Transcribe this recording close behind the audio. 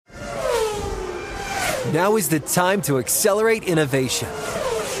Now is the time to accelerate innovation.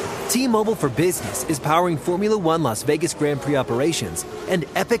 T-Mobile for Business is powering Formula One Las Vegas Grand Prix operations and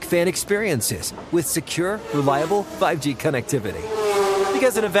epic fan experiences with secure, reliable 5G connectivity.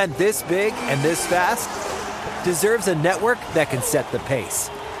 Because an event this big and this fast deserves a network that can set the pace.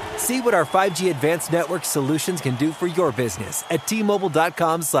 See what our 5G advanced network solutions can do for your business at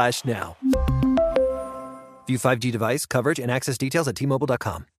T-Mobile.com/now. View 5G device coverage and access details at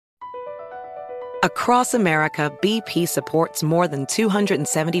T-Mobile.com. Across America, BP supports more than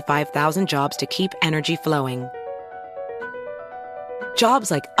 275,000 jobs to keep energy flowing.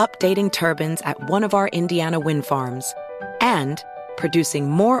 Jobs like updating turbines at one of our Indiana wind farms and producing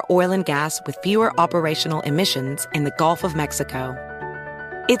more oil and gas with fewer operational emissions in the Gulf of Mexico.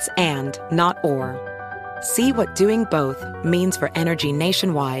 It's and, not or. See what doing both means for energy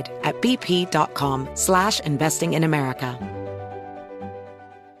nationwide at bp.com/investing in America.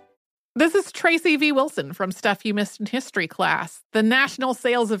 This is Tracy V. Wilson from Stuff You Missed in History class. The national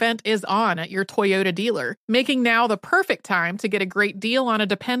sales event is on at your Toyota dealer, making now the perfect time to get a great deal on a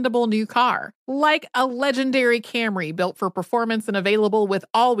dependable new car. Like a legendary Camry built for performance and available with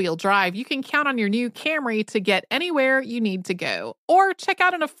all-wheel drive, you can count on your new Camry to get anywhere you need to go. Or check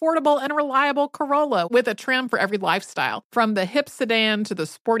out an affordable and reliable Corolla with a trim for every lifestyle. From the hip sedan to the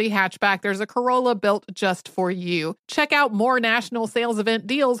sporty hatchback, there's a Corolla built just for you. Check out more national sales event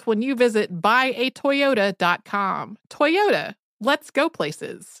deals when you visit buyatoyota.com. Toyota, let's go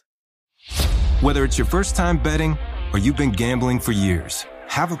places. Whether it's your first time betting or you've been gambling for years,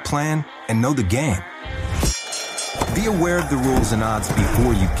 have a plan and know the game. Be aware of the rules and odds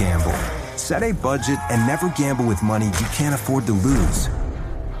before you gamble. Set a budget and never gamble with money you can't afford to lose.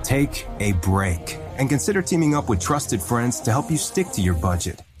 Take a break and consider teaming up with trusted friends to help you stick to your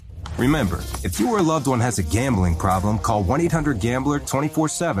budget. Remember, if you or a loved one has a gambling problem, call 1-800-GAMBLER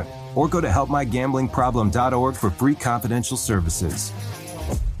 24/7 or go to helpmygamblingproblem.org for free confidential services.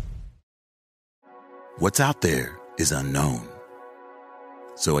 What's out there is unknown.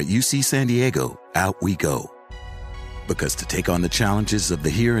 So at UC San Diego, out we go. Because to take on the challenges of the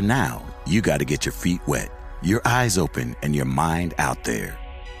here and now, you got to get your feet wet, your eyes open, and your mind out there.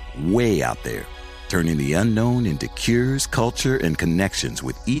 Way out there. Turning the unknown into cures, culture, and connections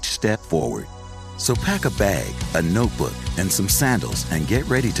with each step forward. So pack a bag, a notebook, and some sandals and get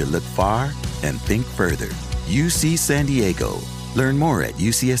ready to look far and think further. UC San Diego. Learn more at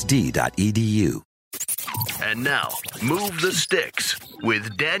ucsd.edu. And now, Move the Sticks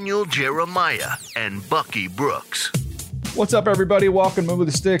with Daniel Jeremiah and Bucky Brooks. What's up, everybody? Welcome to Move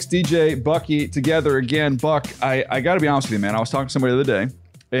the Sticks. DJ, Bucky, together again. Buck, I got to be honest with you, man. I was talking to somebody the other day,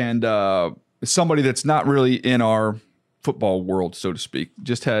 and somebody that's not really in our football world, so to speak,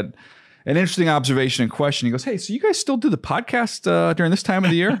 just had an interesting observation and question. He goes, hey, so you guys still do the podcast during this time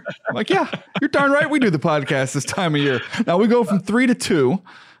of the year? I'm like, yeah, you're darn right we do the podcast this time of year. Now, we go from 3 to 2.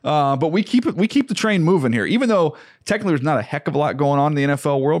 But we keep the train moving here, even though technically there's not a heck of a lot going on in the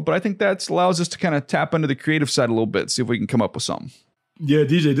NFL world. But I think that allows us to kind of tap into the creative side a little bit, see if we can come up with something. Yeah,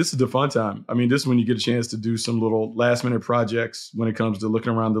 DJ, this is the fun time. I mean, this is when you get a chance to do some little last minute projects when it comes to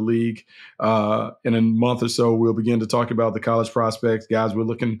looking around the league. In a month or so, we'll begin to talk about the college prospects, guys we're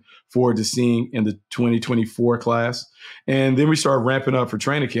looking forward to seeing in the 2024 class. And then we start ramping up for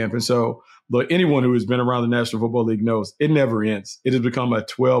training camp. And so, look, anyone who has been around the National Football League knows it never ends. It has become a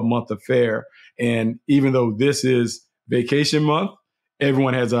 12-month affair. And even though this is vacation month,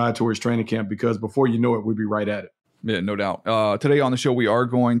 everyone has an eye towards training camp because before you know it, we'll be right at it. Yeah, no doubt. Today on the show, we are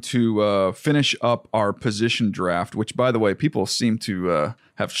going to finish up our position draft, which, by the way, people seem to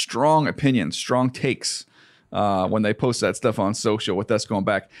have strong opinions, strong takes when they post that stuff on social with us going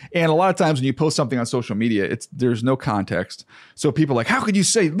back. And a lot of times when you post something on social media, there's no context. So people are like, how could you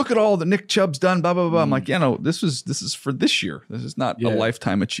say, look at all the Nick Chubb's done, blah, blah, blah. I'm like, this is for this year. This is not a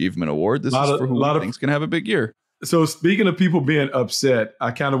lifetime achievement award. This is for who we think's going to have a big year. So speaking of people being upset, I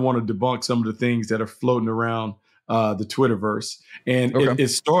kind of want to debunk some of the things that are floating around the Twitterverse. And it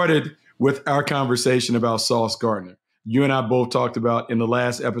started with our conversation about Sauce Gardner. You and I both talked about in the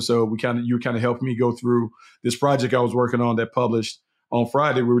last episode, you kind of helped me go through this project I was working on that published on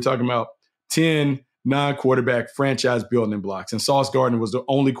Friday. We were talking about 10 non-quarterback franchise building blocks. And Sauce Gardner was the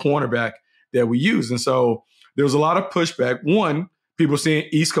only cornerback that we used. And so there was a lot of pushback. One, people saying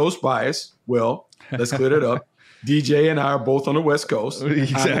East Coast bias. Well, let's clear that up. DJ and I are both on the West Coast.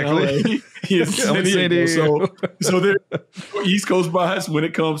 Exactly. He is San Diego. So there's East Coast bias when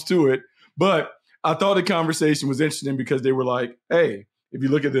it comes to it. But I thought the conversation was interesting because they were like, hey, if you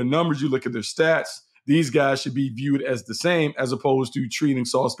look at their numbers, you look at their stats, these guys should be viewed as the same as opposed to treating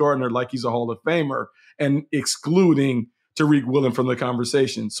Sauce Gardner like he's a Hall of Famer and excluding Tariq Woolen from the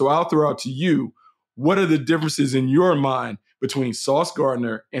conversation. So I'll throw out to you, what are the differences in your mind between Sauce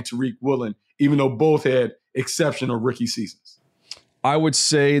Gardner and Tariq Woolen, even though both had exceptional rookie seasons? I would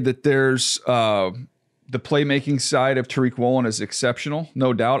say that there's the playmaking side of Tariq Woolen is exceptional,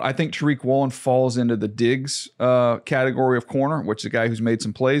 no doubt. I think Tariq Woolen falls into the Diggs category of corner, which is a guy who's made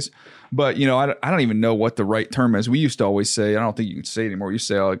some plays. But, I don't even know what the right term is. We used to always say, I don't think you can say it anymore. You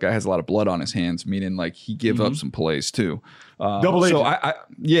say, the guy has a lot of blood on his hands, meaning like he gives up some plays too. Double agent. So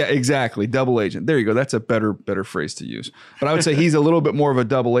yeah, exactly. Double agent. There you go. That's a better phrase to use. But I would say he's a little bit more of a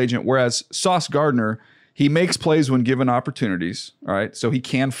double agent, whereas Sauce Gardner, he makes plays when given opportunities. All right. So he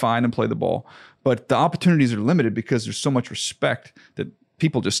can find and play the ball. But the opportunities are limited because there's so much respect that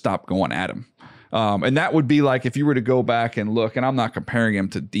people just stop going at him. And that would be like if you were to go back and look, and I'm not comparing him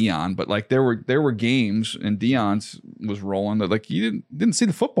to Deion, but like there were games and Deion's was rolling that like you didn't see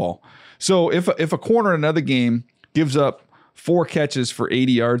the football. So if a corner in another game gives up 4 catches for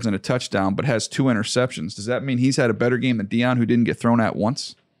 80 yards and a touchdown, but has 2 interceptions, does that mean he's had a better game than Deion, who didn't get thrown at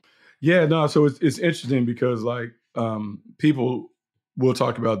once? Yeah, no. So it's interesting because like people will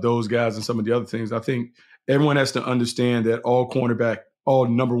talk about those guys and some of the other things. I think everyone has to understand that all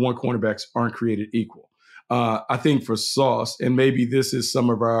number one cornerbacks aren't created equal. I think for Sauce, and maybe this is some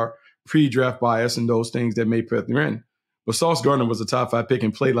of our pre-draft bias and those things that may put them in, but Sauce Gardner was a top 5 pick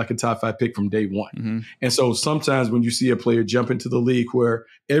and played like a top 5 pick from day one. Mm-hmm. And so sometimes when you see a player jump into the league where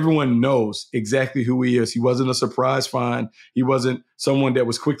everyone knows exactly who he is, he wasn't a surprise find, he wasn't someone that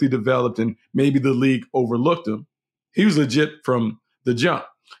was quickly developed and maybe the league overlooked him. He was legit from the jump.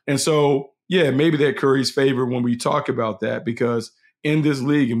 And so, yeah, maybe that curries favor when we talk about that, because in this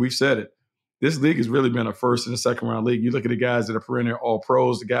league, and we've said it, this league has really been a first and a second round league. You look at the guys that are perennial all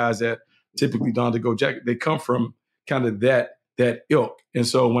pros, the guys that typically don't go jacket, they come from kind of that ilk. And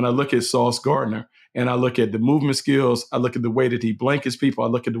so when I look at Sauce Gardner and I look at the movement skills, I look at the way that he blankets people, I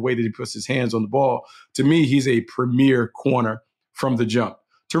look at the way that he puts his hands on the ball, to me, he's a premier corner from the jump.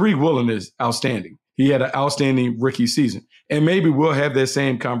 Tariq Woolen is outstanding. He had an outstanding rookie season. And maybe we'll have that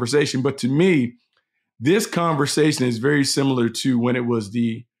same conversation. But to me, this conversation is very similar to when it was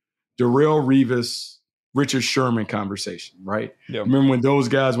the Darrelle Revis, Richard Sherman conversation, right? Yep. Remember when those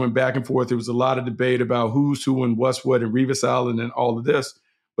guys went back and forth, there was a lot of debate about who's who and what's what and Revis Island and all of this,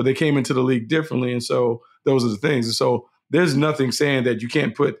 but they came into the league differently. And so those are the things. And so there's nothing saying that you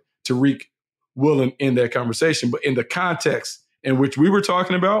can't put Tariq Woolen in that conversation, but in the context in which we were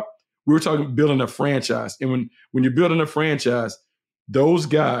talking about building a franchise. And when you're building a franchise, those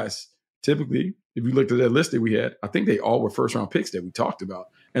guys typically, if you looked at that list that we had, I think they all were first round picks that we talked about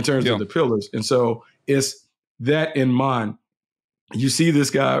in terms of the pillars. And so it's that in mind. You see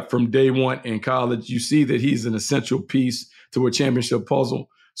this guy from day one in college. You see that he's an essential piece to a championship puzzle.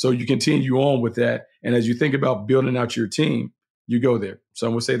 So you continue on with that. And as you think about building out your team, you go there.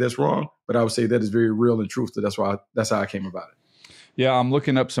 Some would say that's wrong, but I would say that is very real and truthful. That's how I came about it. Yeah, I'm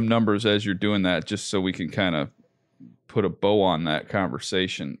looking up some numbers as you're doing that, just so we can kind of put a bow on that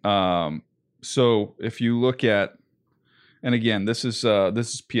conversation. So if you look at, and again, this is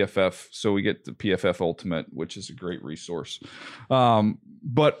PFF, so we get the PFF Ultimate, which is a great resource.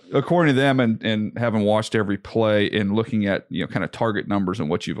 But according to them, and having watched every play and looking at kind of target numbers and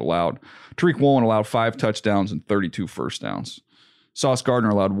what you've allowed, Tariq Woolen allowed 5 touchdowns and 32 first downs. Sauce Gardner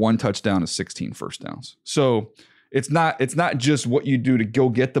allowed 1 touchdown and 16 first downs. So it's not just what you do to go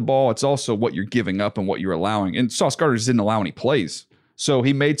get the ball. It's also what you're giving up and what you're allowing. And Sauce Gardner just didn't allow any plays. So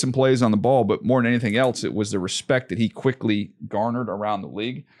he made some plays on the ball, but more than anything else, it was the respect that he quickly garnered around the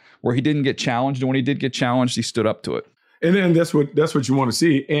league, where he didn't get challenged. And when he did get challenged, he stood up to it. And then that's what you want to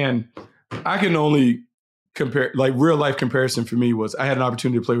see. And I can only compare, like real life comparison for me was I had an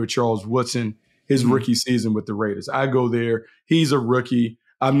opportunity to play with Charles Woodson his rookie season with the Raiders. I go there. He's a rookie.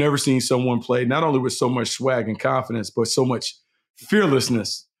 I've never seen someone play not only with so much swag and confidence, but so much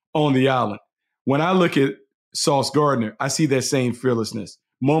fearlessness on the island. When I look at Sauce Gardner, I see that same fearlessness.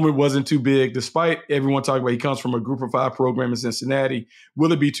 Moment wasn't too big, despite everyone talking about he comes from a Group of 5 program in Cincinnati.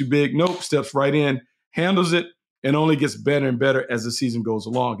 Will it be too big? Nope. Steps right in, handles it, and only gets better and better as the season goes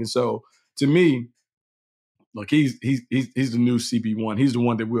along. And so, to me, look, he's the new CB1. He's the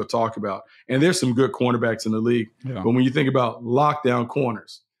one that we'll talk about. And there's some good cornerbacks in the league. Yeah. But when you think about lockdown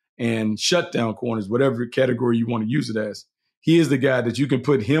corners and shutdown corners, whatever category you want to use it as, he is the guy that you can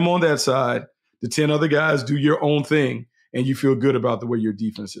put him on that side. The 10 other guys do your own thing, and you feel good about the way your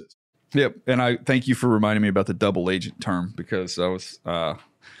defense is. Yep, and I thank you for reminding me about the double agent term, because I was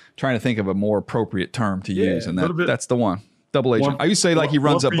trying to think of a more appropriate term to use, and that's the one. Double agent. I used to say like he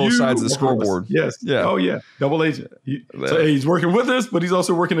runs up both sides of the scoreboard. Yes. Yeah. Oh, yeah. Double agent. So he's working with us, but he's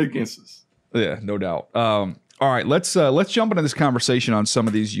also working against us. Yeah, no doubt. All right, let's jump into this conversation on some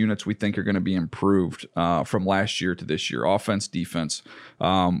of these units we think are going to be improved from last year to this year, offense, defense.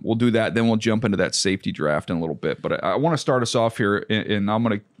 We'll do that. Then we'll jump into that safety draft in a little bit. But I want to start us off here, and I'm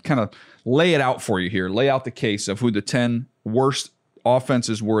going to kind of lay it out for you here, lay out the case of who the 10 worst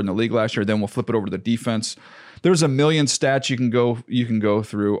offenses were in the league last year. Then we'll flip it over to the defense. There's a million stats you can go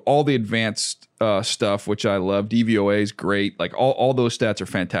through. All the advanced stuff, which I love. DVOA is great. Like all those stats are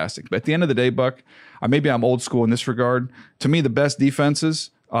fantastic. But at the end of the day, Buck, maybe I'm old school in this regard. To me, the best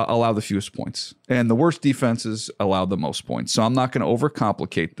defenses allow the fewest points, and the worst defenses allow the most points. So I'm not going to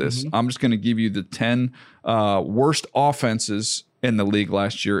overcomplicate this. I'm just going to give you the 10 worst offenses in the league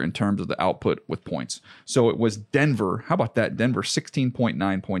last year in terms of the output with points. So it was Denver. How about that? Denver,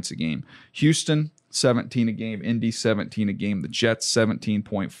 16.9 points a game. Houston, 17 a game. Indy, 17 a game. The Jets,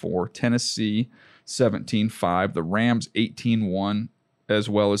 17.4. Tennessee, 17.5. The Rams, 18.1, as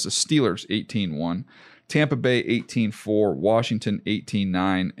well as the Steelers, 18.1. Tampa Bay, 18.4. Washington,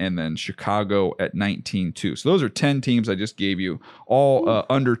 18.9. And then Chicago at 19.2. So those are 10 teams I just gave you, all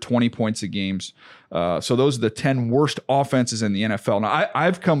under 20 points a game. So those are the 10 worst offenses in the NFL. Now,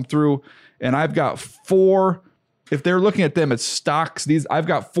 I've come through, and I've got 4. If they're looking at them as stocks, I've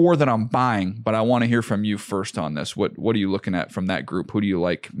got 4 that I'm buying, but I want to hear from you first on this. What are you looking at from that group? Who do you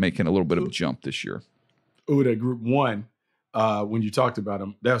like making a little bit of a jump this year? Oh, that group 1, when you talked about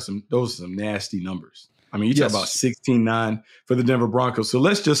them, those are some nasty numbers. I mean, you talk about 16-9 for the Denver Broncos. So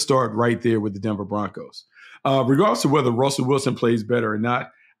let's just start right there with the Denver Broncos. Regardless of whether Russell Wilson plays better or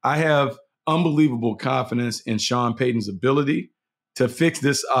not, I have unbelievable confidence in Sean Payton's ability to fix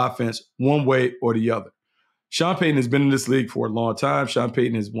this offense one way or the other. Sean Payton has been in this league for a long time. Sean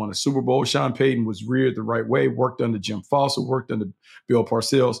Payton has won a Super Bowl. Sean Payton was reared the right way, worked under Jim Fossil, worked under Bill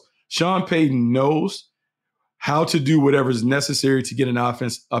Parcells. Sean Payton knows how to do whatever is necessary to get an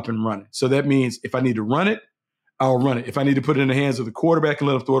offense up and running. So that means if I need to run it, I'll run it. If I need to put it in the hands of the quarterback and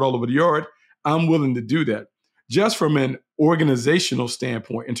let him throw it all over the yard, I'm willing to do that. Just from an organizational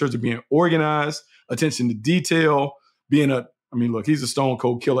standpoint, in terms of being organized, attention to detail, he's a stone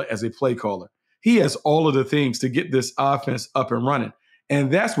cold killer as a play caller. He has all of the things to get this offense up and running.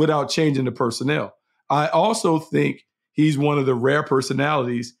 And that's without changing the personnel. I also think he's one of the rare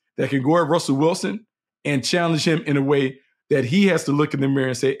personalities that can go at Russell Wilson and challenge him in a way that he has to look in the mirror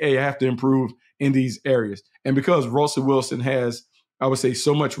and say, hey, I have to improve in these areas. And because Russell Wilson has, I would say,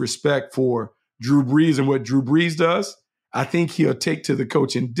 so much respect for Drew Brees and what Drew Brees does, I think he'll take to the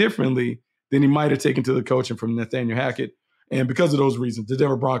coaching differently than he might have taken to the coaching from Nathaniel Hackett. And because of those reasons, the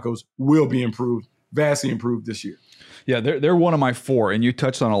Denver Broncos will be improved, vastly improved this year. Yeah, they're one of my 4, and you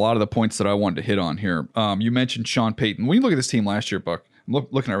touched on a lot of the points that I wanted to hit on here. You mentioned Sean Payton. When you look at this team last year, Buck,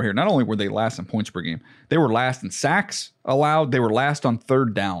 looking over here, not only were they last in points per game, they were last in sacks allowed. They were last on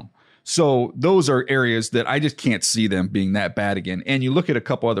third down. So those are areas that I just can't see them being that bad again. And you look at a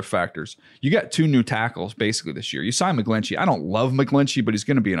couple other factors. You got 2 new tackles basically this year. You signed McGlinchey. I don't love McGlinchey, but he's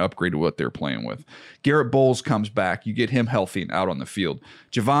going to be an upgrade to what they're playing with. Garrett Bowles comes back. You get him healthy and out on the field.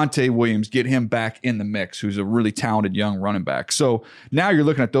 Javonte Williams, get him back in the mix, who's a really talented young running back. So now you're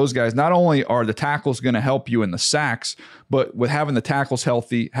looking at those guys. Not only are the tackles going to help you in the sacks, but with having the tackles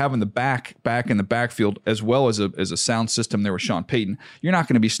healthy, having the back in the backfield, as well as a sound system there with Sean Payton, you're not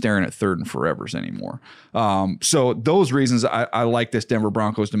going to be staring at third and forevers anymore. So those reasons I like this Denver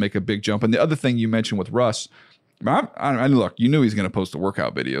Broncos to make a big jump. And the other thing you mentioned with Russ, look, you knew he's going to post the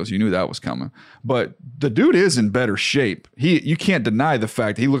workout videos. You knew that was coming. But the dude is in better shape. You can't deny the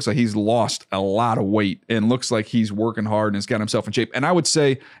fact that he looks like he's lost a lot of weight and looks like he's working hard and has got himself in shape. And I would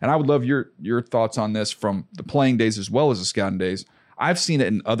say, and I would love your thoughts on this from the playing days as well as the scouting days. I've seen it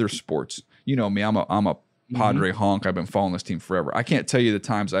in other sports. You know me, I'm a Padre honk. I've been following this team forever. I can't tell you the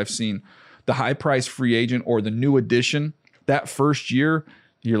times I've seen the high-priced free agent or the new addition that first year.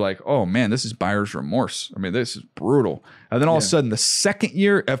 You're like, oh, man, this is buyer's remorse. I mean, this is brutal. And then all of a sudden, the second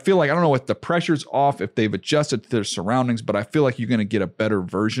year, I feel like, I don't know if the pressure's off, if they've adjusted to their surroundings, but I feel like you're going to get a better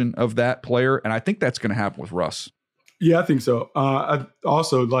version of that player. And I think that's going to happen with Russ. Yeah, I think so. I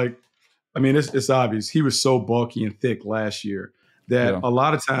also it's obvious. He was so bulky and thick last year that a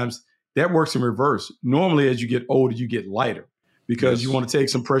lot of times that works in reverse. Normally, as you get older, you get lighter because you want to take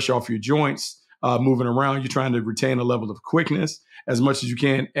some pressure off your joints. Moving around, you're trying to retain a level of quickness as much as you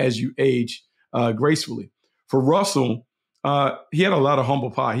can as you age gracefully. For Russell, he had a lot of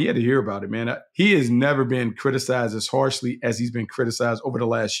humble pie. He had to hear about it, man. He has never been criticized as harshly as he's been criticized over the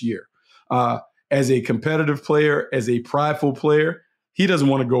last year. As a competitive player, as a prideful player, he doesn't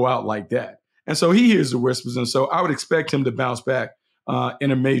want to go out like that. And so he hears the whispers. And so I would expect him to bounce back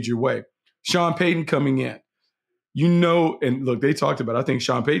in a major way. Sean Payton coming in, and look, I think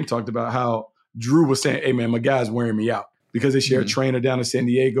Sean Payton talked about how Drew was saying, hey, man, my guy's wearing me out because they share a trainer down in San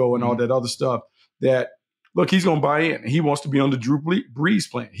Diego and all that other stuff that, look, he's going to buy in. He wants to be on the Drew Brees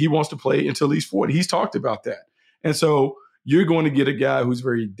plan. He wants to play until he's 40. He's talked about that. And so you're going to get a guy who's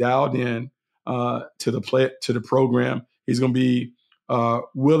very dialed in to the program. He's going to be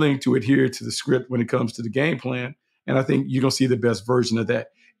willing to adhere to the script when it comes to the game plan. And I think you're going to see the best version of that.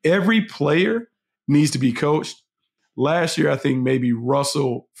 Every player needs to be coached. Last year, I think maybe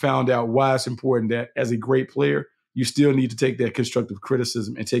Russell found out why it's important that as a great player, you still need to take that constructive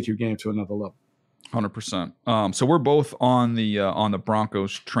criticism and take your game to another level. 100%. So we're both on the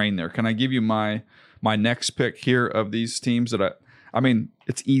Broncos train there. Can I give you my next pick here of these teams that I mean,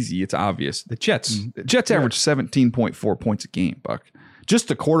 it's easy. It's obvious. The Jets. Mm-hmm. The Jets average 17.4 points a game, Buck. Just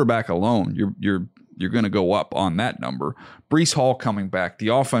the quarterback alone, you're going to go up on that number. Breece Hall coming back. The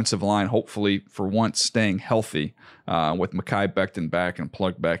offensive line, hopefully, for once, staying healthy with Mekhi Becton back and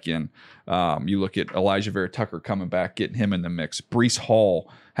plugged back in. You look at Elijah Vera Tucker coming back, getting him in the mix. Breece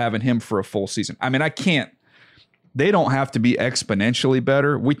Hall, having him for a full season. I mean, they don't have to be exponentially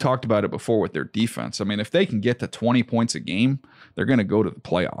better. We talked about it before with their defense. I mean, if they can get to 20 points a game, they're going to go to the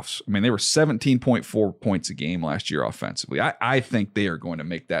playoffs. I mean, they were 17.4 points a game last year offensively. I think they are going to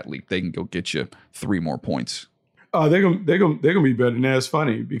make that leap. They can go get you 3 more points. They're gonna be better. And that's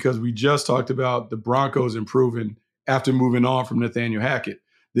funny because we just talked about the Broncos improving after moving on from Nathaniel Hackett.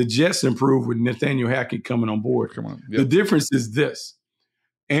 The Jets improved with Nathaniel Hackett coming on board. Yep. The difference is this.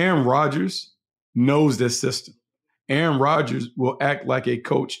 Aaron Rodgers knows this system. Aaron Rodgers will act like a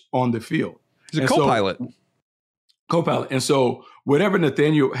coach on the field. He's a co-pilot. Co-pilot. And so whatever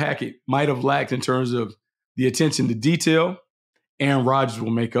Nathaniel Hackett might have lacked in terms of the attention to detail, Aaron Rodgers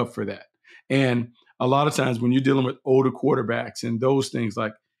will make up for that. And a lot of times when you're dealing with older quarterbacks and those things,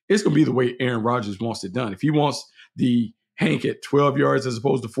 like it's going to be the way Aaron Rodgers wants it done. If he wants the Hank at 12 yards as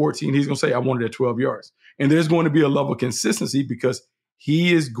opposed to 14, he's going to say, I want it at 12 yards. And there's going to be a level of consistency because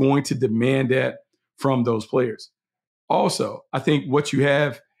he is going to demand that from those players. Also, I think what you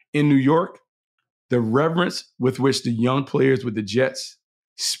have in New York, the reverence with which the young players with the Jets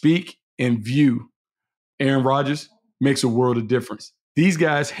speak and view Aaron Rodgers makes a world of difference. These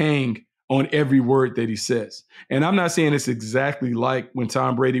guys hang on every word that he says. And I'm not saying it's exactly like when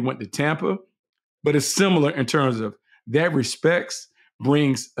Tom Brady went to Tampa, but it's similar in terms of that respects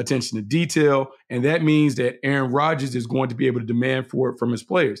brings attention to detail, and that means that Aaron Rodgers is going to be able to demand for it from his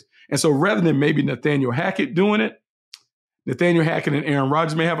players. And so rather than maybe Nathaniel Hackett doing it, Nathaniel Hackett and Aaron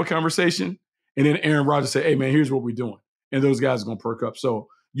Rodgers may have a conversation, and then Aaron Rodgers say, hey, man, here's what we're doing. And those guys are going to perk up. So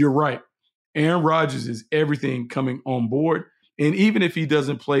you're right. Aaron Rodgers is everything coming on board. And even if he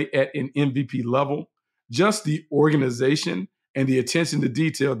doesn't play at an MVP level, just the organization and the attention to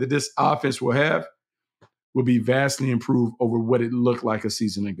detail that this offense will have will be vastly improved over what it looked like a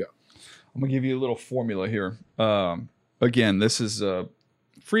season ago. I'm going to give you a little formula here. Again, this is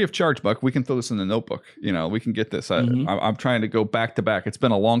free of charge, Buck. We can throw this in the notebook. You know, we can get this. I'm trying to go back to back. It's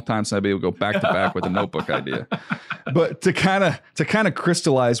been a long time since I've been able to go back to back with a notebook idea. But to kind of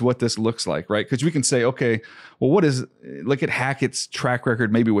crystallize what this looks like, right? Because we can say, okay, well, look at Hackett's track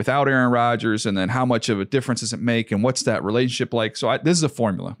record maybe without Aaron Rodgers, and then how much of a difference does it make, and what's that relationship like? So this is a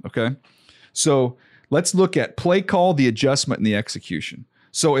formula, okay? So let's look at play call, the adjustment, and the execution.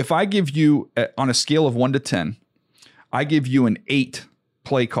 So if I give you, on a scale of 1 to 10, I give you an 8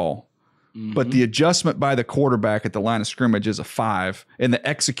 play call, but the adjustment by the quarterback at the line of scrimmage is a 5, and the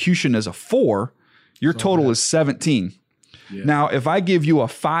execution is a 4, your total is 17. Yeah. Now, if I give you a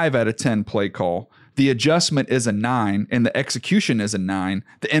 5 out of 10 play call, the adjustment is a 9, and the execution is a 9,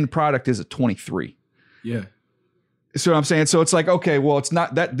 the end product is a 23. Yeah. See what I'm saying? So it's like, okay, well, it's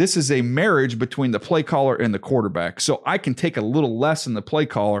not that. This is a marriage between the play caller and the quarterback. So I can take a little less in the play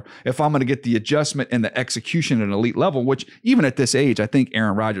caller if I'm going to get the adjustment and the execution at an elite level, which even at this age, I think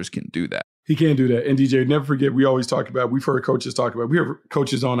Aaron Rodgers can do that. He can do that. And DJ, never forget, we always talk about, we've heard coaches talk about, we hear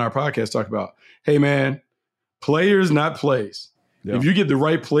coaches on our podcast talk about, hey man, players, not plays. Yeah. If you get the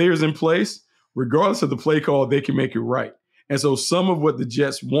right players in place, regardless of the play call, they can make it right. And so some of what the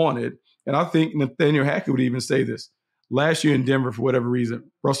Jets wanted, and I think Nathaniel Hackett would even say this, last year in Denver, for whatever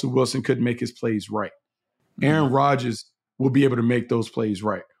reason, Russell Wilson couldn't make his plays right. Aaron Rodgers will be able to make those plays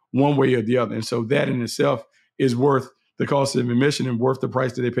right, one way or the other. And so that in itself is worth the cost of admission and worth the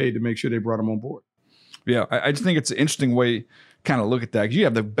price that they paid to make sure they brought him on board. Yeah, I just think it's an interesting way kind of look at that. You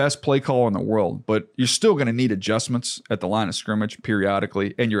have the best play call in the world, but you're still going to need adjustments at the line of scrimmage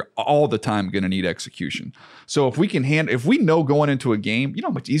periodically, and you're all the time going to need execution. So if we know going into a game, you know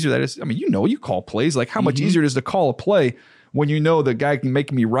how much easier that is. I mean, you call plays. Like how much easier it is to call a play when you know the guy can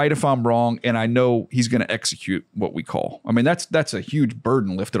make me right if I'm wrong, and I know he's going to execute what we call. I mean, that's a huge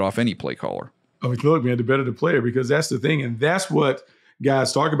burden lifted off any play caller. I mean, look, man, the better the player, because that's the thing. And that's what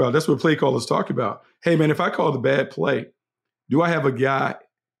guys talk about. That's what play callers talk about. Hey, man, if I call the bad play, do I have a guy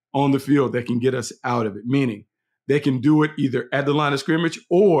on the field that can get us out of it? Meaning they can do it either at the line of scrimmage,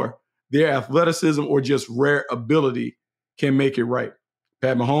 or their athleticism or just rare ability can make it right.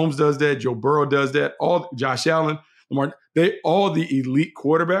 Pat Mahomes does that. Joe Burrow does that. Josh Allen, Lamar, all the elite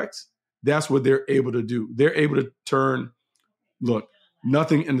quarterbacks, that's what they're able to do. They're able to turn,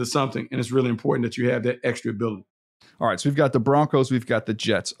 nothing into something. And it's really important that you have that extra ability. All right, so we've got the Broncos, we've got the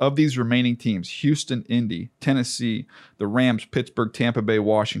Jets. Of these remaining teams, Houston, Indy, Tennessee, the Rams, Pittsburgh, Tampa Bay,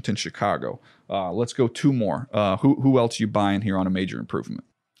 Washington, Chicago. Let's go 2 more. Who else you buying here on a major improvement?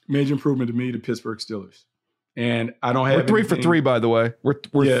 Major improvement to me, the Pittsburgh Steelers. And I don't have We're 3 for 3, by the way. We're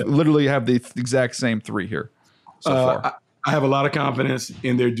literally have the exact same 3 here so far. I have a lot of confidence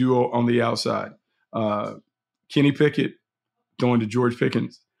in their duo on the outside. Kenny Pickett going to George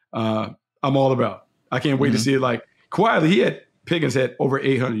Pickens. I'm all about. I can't wait to see it. Quietly, Pickens had over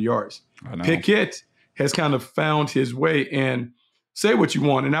 800 yards. Pickett has kind of found his way, and say what you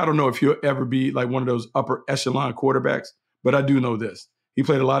want, and I don't know if he'll ever be like one of those upper echelon quarterbacks, but I do know this. He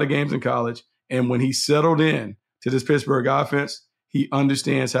played a lot of games in college, and when he settled in to this Pittsburgh offense, he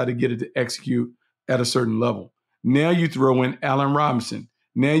understands how to get it to execute at a certain level. Now you throw in Allen Robinson.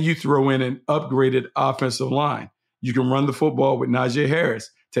 Now you throw in an upgraded offensive line. You can run the football with Najee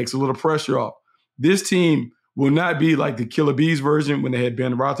Harris. Takes a little pressure off. This team will not be like the Killer Bees version when they had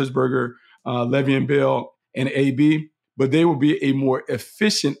Ben Roethlisberger, Le'Veon Bell, and AB, but they will be a more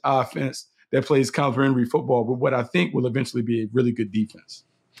efficient offense that plays complementary football with what I think will eventually be a really good defense.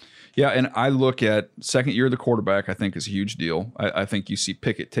 Yeah, and I look at second year of the quarterback, I think is a huge deal. I think you see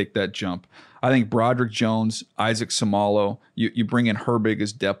Pickett take that jump. I think Broderick Jones, Isaac Samalo, you bring in Herbig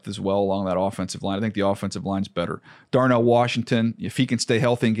as depth as well along that offensive line. I think the offensive line's better. Darnell Washington, if he can stay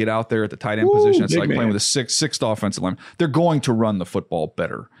healthy and get out there at the tight end position, it's like playing with a sixth offensive line. They're going to run the football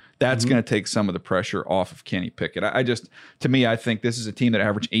better. That's going to take some of the pressure off of Kenny Pickett. To me, I think this is a team that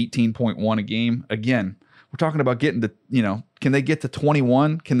averaged 18.1 a game. Again, we're talking about getting to, can they get to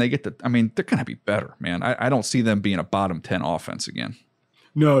 21? Can they get to, they're going to be better, man. I don't see them being a bottom 10 offense again.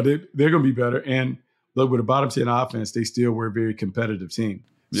 No, they're going to be better. And look, with a bottom 10 offense, they still were a very competitive team.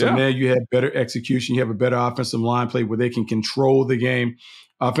 So now you have better execution. You have a better offensive line play where they can control the game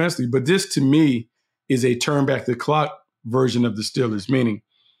offensively. But this, to me, is a turn back the clock version of the Steelers, meaning,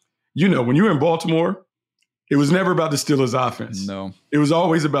 when you were in Baltimore, it was never about the Steelers' offense. No. It was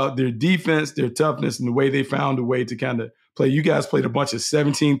always about their defense, their toughness, and the way they found a way to kind of play. You guys played a bunch of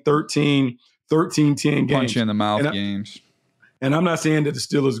 17-13, 13-10 games. Punch in the mouth games. And I'm not saying that the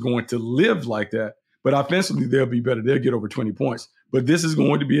Steelers are going to live like that, but offensively they'll be better. They'll get over 20 points. But this is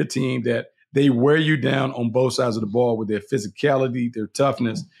going to be a team that they wear you down on both sides of the ball with their physicality, their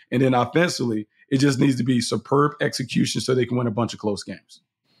toughness, and then offensively, it just needs to be superb execution so they can win a bunch of close games.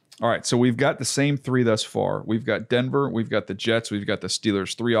 All right, so we've got the same 3 thus far. We've got Denver, we've got the Jets, we've got the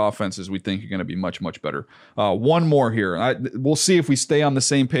Steelers. 3 offenses we think are going to be much, much better. One more here. We'll see if we stay on the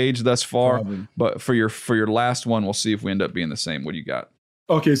same page thus far. Probably. But for your last one, we'll see if we end up being the same. What do you got?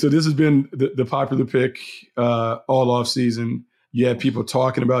 Okay, so this has been the popular pick all off season. You had people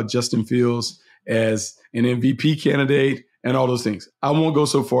talking about Justin Fields as an MVP candidate and all those things. I won't go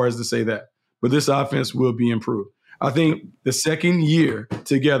so far as to say that, but this offense will be improved. I think the second year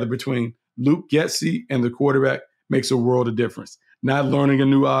together between Luke Getsy and the quarterback makes a world of difference. Not learning a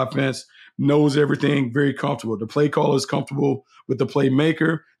new offense, knows everything, very comfortable. The play caller is comfortable with the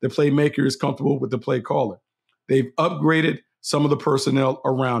playmaker. The playmaker is comfortable with the play caller. They've upgraded some of the personnel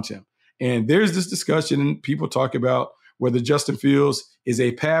around him. And there's this discussion, and people talk about whether Justin Fields is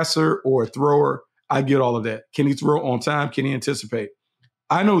a passer or a thrower. I get all of that. Can he throw on time? Can he anticipate?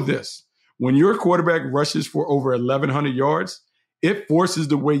 I know this. When your quarterback rushes for over 1,100 yards, it forces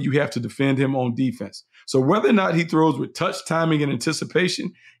the way you have to defend him on defense. So whether or not he throws with touch, timing, and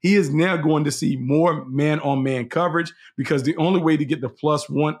anticipation, he is now going to see more man-on-man coverage because the only way to get the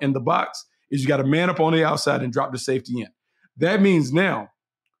 +1 in the box is you got to man up on the outside and drop the safety in. That means now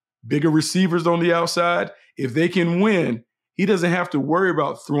bigger receivers on the outside. If they can win, he doesn't have to worry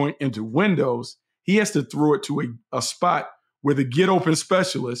about throwing into windows. He has to throw it to a spot where the get-open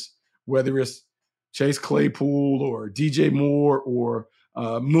specialist, whether it's Chase Claypool or DJ Moore or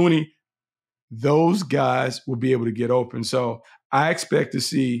Mooney, those guys will be able to get open. So I expect to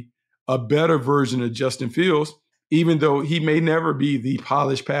see a better version of Justin Fields, even though he may never be the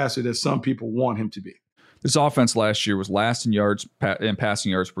polished passer that some people want him to be. This offense last year was last in yards and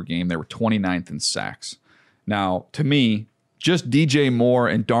passing yards per game. They were 29th in sacks. Now, to me, just DJ Moore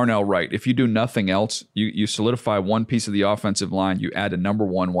and Darnell Wright. If you do nothing else, you solidify one piece of the offensive line, you add a number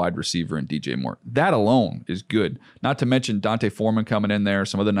one wide receiver in DJ Moore. That alone is good. Not to mention Dante Foreman coming in there,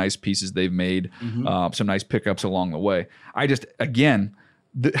 some other nice pieces they've made, some nice pickups along the way.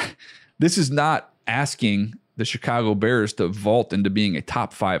 This is not asking the Chicago Bears to vault into being a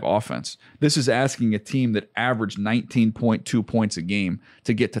top 5 offense. This is asking a team that averaged 19.2 points a game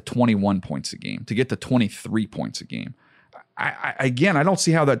to get to 21 points a game, to get to 23 points a game. I don't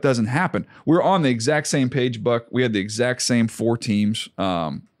see how that doesn't happen. We're on the exact same page, Buck. We had the exact same 4 teams.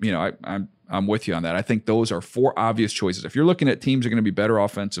 I'm with you on that. I think those are 4 obvious choices. If you're looking at teams that are going to be better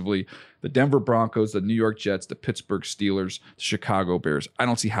offensively, the Denver Broncos, the New York Jets, the Pittsburgh Steelers, the Chicago Bears, I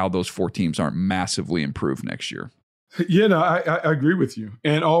don't see how those 4 teams aren't massively improved next year. I agree with you,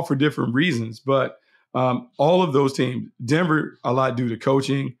 and all for different reasons. But all of those teams, Denver, a lot due to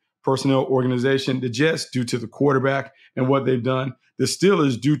coaching, personnel, organization. The Jets due to the quarterback and what they've done. The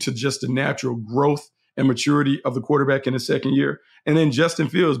Steelers due to just the natural growth and maturity of the quarterback in the second year. And then Justin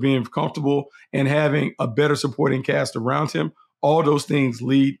Fields being comfortable and having a better supporting cast around him. All those things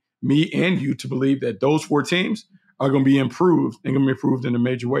lead me and you to believe that those 4 teams are going to be improved and going to be improved in a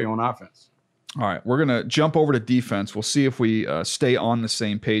major way on offense. All right, we're going to jump over to defense. We'll see if we stay on the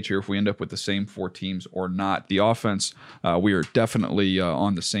same page here, if we end up with the same 4 teams or not. The offense, we are definitely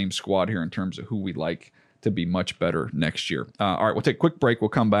on the same squad here in terms of who we like to be much better next year. All right, we'll take a quick break. We'll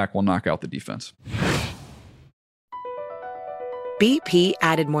come back. We'll knock out the defense. BP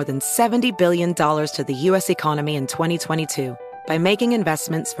added more than $70 billion to the U.S. economy in 2022 by making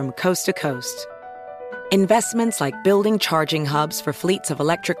investments from coast to coast. Investments like building charging hubs for fleets of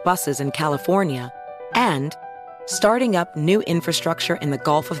electric buses in California and starting up new infrastructure in the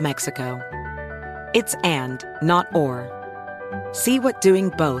Gulf of Mexico. It's and, not or. See what doing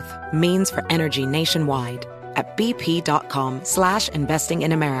both means for energy nationwide at bp.com/investing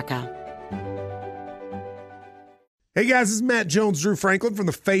in America. Hey guys, this is Matt Jones, Drew Franklin from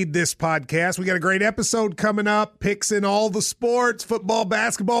the Fade This podcast. We got a great episode coming up, picks in all the sports, football,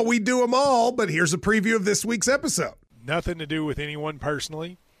 basketball, we do them all, but here's a preview of this week's episode. Nothing to do with anyone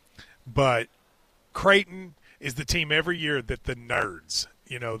personally, but Creighton is the team every year that the nerds,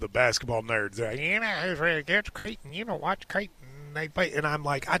 the basketball nerds, they're like, who's really good? Creighton, watch Creighton. They play, and I'm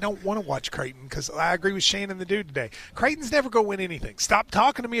like, I don't want to watch Creighton because I agree with Shannon the dude today. Creighton's never going to win anything. Stop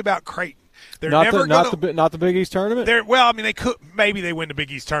talking to me about Creighton. They're not the Big East tournament. They could maybe they win the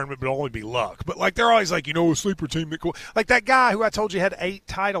Big East tournament, but it'll only be luck. But they're always like, a sleeper team that cool. Like that guy who I told you had 8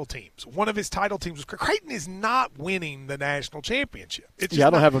 title teams. One of his title teams was Creighton is not winning the national championship. I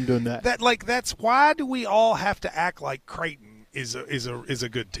don't have them doing that. That's why do we all have to act like Creighton is a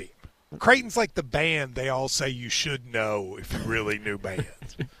good team? Creighton's like the band they all say you should know if you really knew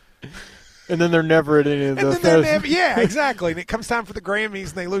bands. And then they're never at any of those. Yeah, exactly. And it comes time for the Grammys,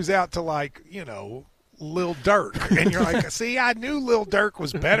 and they lose out to Lil Durk, and you're like, "See, I knew Lil Durk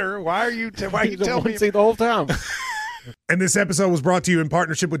was better. Why are you telling me?" The whole time. And this episode was brought to you in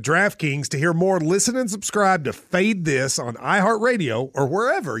partnership with DraftKings. To hear more, listen and subscribe to Fade This on iHeartRadio or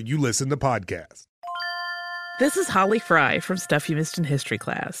wherever you listen to podcasts. This is Holly Fry from Stuff You Missed in History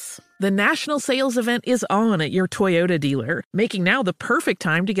Class. The national sales event is on at your Toyota dealer, making now the perfect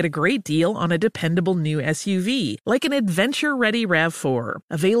time to get a great deal on a dependable new SUV, like an adventure-ready RAV4.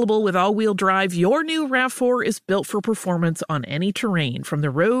 Available with all-wheel drive, your new RAV4 is built for performance on any terrain, from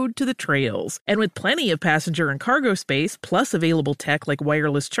the road to the trails. And with plenty of passenger and cargo space, plus available tech like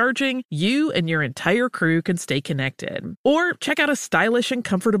wireless charging, you and your entire crew can stay connected. Or check out a stylish and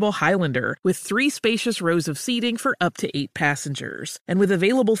comfortable Highlander with 3 spacious rows of seating for up to 8 passengers. And with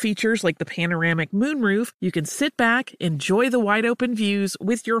available features like the panoramic moonroof, you can sit back, enjoy the wide open views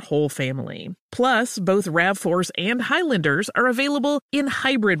with your whole family. Plus, both RAV4s and Highlanders are available in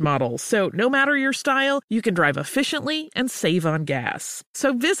hybrid models, so no matter your style, you can drive efficiently and save on gas.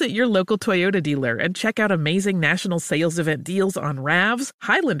 So visit your local Toyota dealer and check out amazing national sales event deals on RAVs,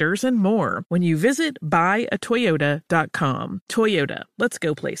 Highlanders, and more when you visit buyatoyota.com. Toyota, let's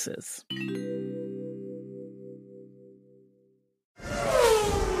go places.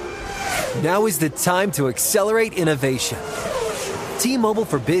 Now is the time to accelerate innovation. T-Mobile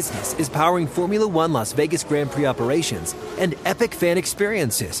for Business is powering Formula One Las Vegas Grand Prix operations and epic fan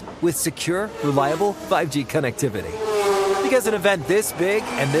experiences with secure, reliable 5G connectivity. Because an event this big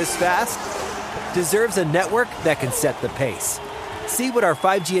and this fast deserves a network that can set the pace. See what our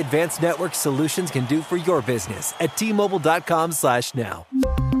 5G advanced network solutions can do for your business at T-Mobile.com/now.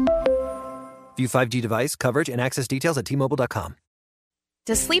 View 5G device coverage and access details at T-Mobile.com.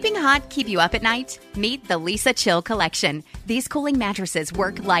 Does sleeping hot keep you up at night? Meet the Leesa Chill Collection. These cooling mattresses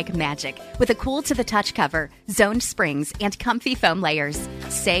work like magic with a cool-to-the-touch cover, zoned springs, and comfy foam layers.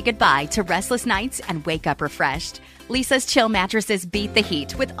 Say goodbye to restless nights and wake up refreshed. Leesa's Chill mattresses beat the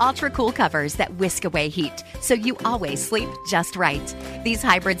heat with ultra-cool covers that whisk away heat, so you always sleep just right. These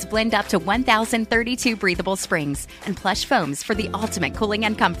hybrids blend up to 1,032 breathable springs and plush foams for the ultimate cooling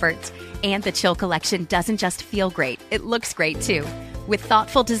and comfort. And the Chill Collection doesn't just feel great, it looks great too, with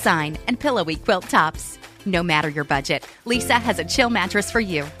thoughtful design and pillowy quilt tops. No matter your budget, Leesa has a Chill mattress for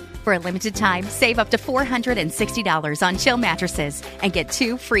you. For a limited time, save up to $460 on Chill mattresses and get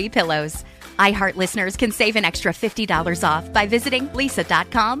 2 free pillows. iHeart listeners can save an extra $50 off by visiting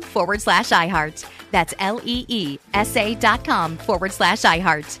leesa.com/iHeart. That's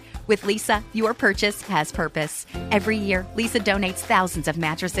LEESA.com/iHeart. With Leesa, your purchase has purpose. Every year, Leesa donates thousands of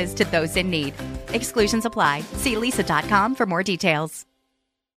mattresses to those in need. Exclusions apply. See leesa.com for more details.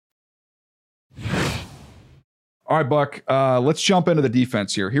 All right, Buck, let's jump into the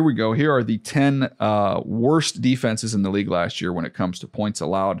defense here. Here we go. Here are the 10 worst defenses in the league last year when it comes to points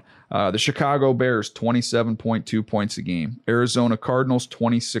allowed. The Chicago Bears, 27.2 points a game. Arizona Cardinals,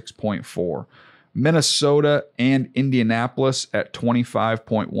 26.4. Minnesota and Indianapolis at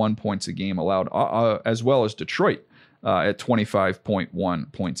 25.1 points a game allowed, as well as Detroit at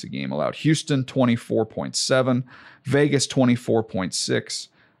 25.1 points a game allowed. Houston, 24.7. Vegas, 24.6.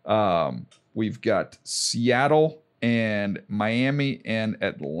 We've got Seattle and Miami and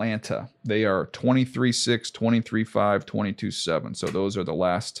Atlanta. They are 23-6, 23-5, 22-7. So those are the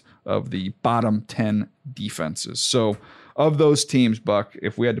last of the bottom 10 defenses. So of those teams, Buck,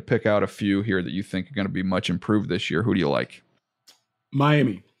 if we had to pick out a few here that you think are going to be much improved this year, who do you like?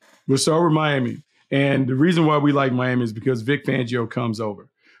 Miami. We'll start with Miami. And the reason why we like Miami is because Vic Fangio comes over.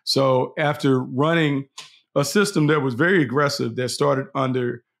 So after running a system that was very aggressive that started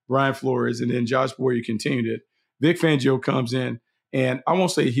under Brian Flores and then Josh Boyer continued it, Vic Fangio comes in, and I won't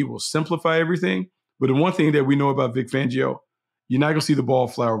say he will simplify everything, but the one thing that we know about Vic Fangio, you're not going to see the ball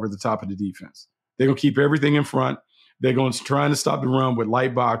fly over the top of the defense. They're going to keep everything in front. They're going to try to stop the run with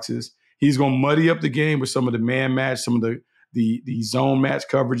light boxes. He's going to muddy up the game with some of the man match, some of the zone match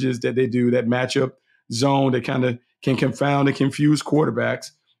coverages that they do, that matchup zone that kind of can confound and confuse quarterbacks.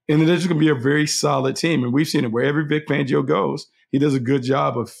 And then there's going to be a very solid team. And we've seen it wherever Vic Fangio goes, he does a good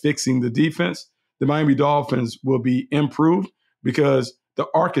job of fixing the defense. The Miami Dolphins will be improved because the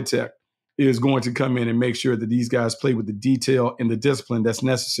architect is going to come in and make sure that these guys play with the detail and the discipline that's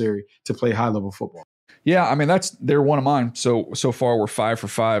necessary to play high-level football. Yeah, I mean, they're one of mine. So far, we're 5 for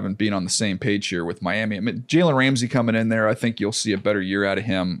 5 and being on the same page here with Miami. I mean, Jalen Ramsey coming in there, I think you'll see a better year out of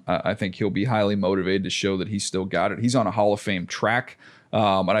him. I think he'll be highly motivated to show that he's still got it. He's on a Hall of Fame track,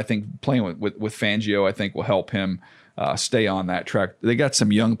 and I think playing with Fangio, I think will help him stay on that track. They got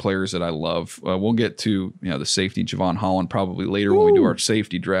some young players that I love. We'll get to the safety Javon Holland probably later when we do our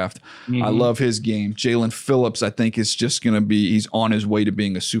safety draft. Mm-hmm. I love his game. Jalen Phillips, I think, is just going to be – he's on his way to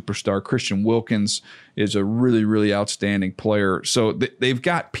being a superstar. Christian Wilkins is a really, really outstanding player. So they've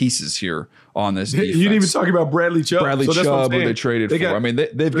got pieces here on this defense. You didn't even talk about Bradley Chubb. Bradley Chubb, who they traded for. I mean,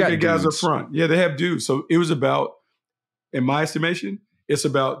 they've got guys up front. Yeah, they have dudes. So it was about, in my estimation, it's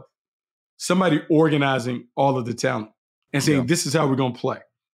about somebody organizing all of the talent and saying, this is how we're going to play.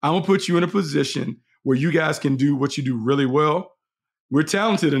 I'm going to put you in a position where you guys can do what you do really well. We're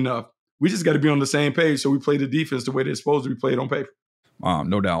talented enough. We just got to be on the same page so we play the defense the way they're supposed to be played on paper.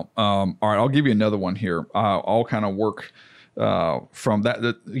 No doubt. All right, I'll give you another one here. I'll kind of work from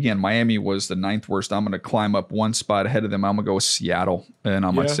that. Again, Miami was the 9th worst. I'm going to climb up one spot ahead of them. I'm going to go with Seattle, and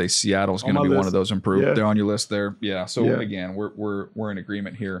I'm going to say Seattle's going to be one of those improved. Yeah. They're on your list there. Yeah. So again, we're in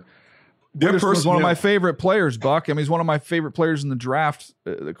agreement here. Witherspoon's one of my favorite players, Buck. I mean, he's one of my favorite players in the draft,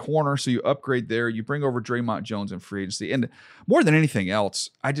 the corner. So you upgrade there. You bring over Draymond Jones in free agency. And more than anything else,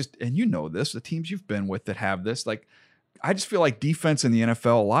 and you know this, the teams you've been with that have this, like, I just feel like defense in the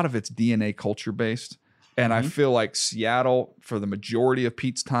NFL, a lot of it's DNA culture based. And I feel like Seattle, for the majority of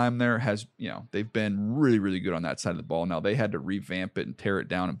Pete's time there, has, they've been really, really good on that side of the ball. Now, they had to revamp it and tear it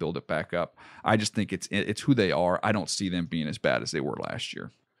down and build it back up. I just think it's who they are. I don't see them being as bad as they were last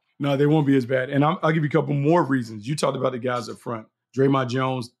year. No, they won't be as bad. And I'll give you a couple more reasons. You talked about the guys up front. Draymond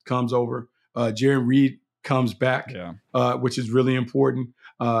Jones comes over. Jaron Reed comes back, which is really important.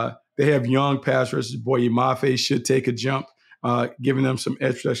 They have young pass rushers. Boye Mafe should take a jump, giving them some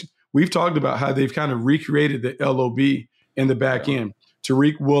edge protection. We've talked about how they've kind of recreated the LOB in the back end.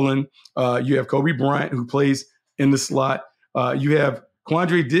 Tariq Woolen, you have Kobe Bryant, who plays in the slot. You have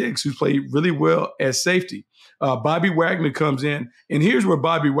Quandre Diggs, who's played really well as safety. Bobby Wagner comes in, and here's where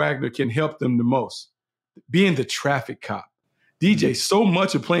Bobby Wagner can help them the most, being the traffic cop. DJ, so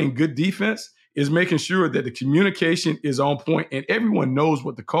much of playing good defense is making sure that the communication is on point and everyone knows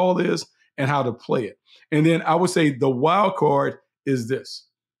what the call is and how to play it. And then I would say the wild card is this.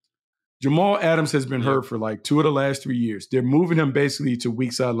 Jamal Adams has been hurt for like 2 of the last 3 years. They're moving him basically to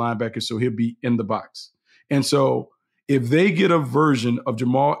weak side linebacker, so he'll be in the box. And so if they get a version of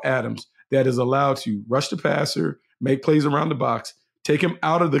Jamal Adams that is allowed to rush the passer, make plays around the box, take him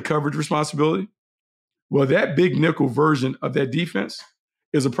out of the coverage responsibility, well, that big nickel version of that defense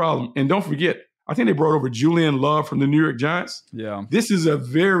is a problem. And don't forget, I think they brought over Julian Love from the New York Giants. Yeah. This is a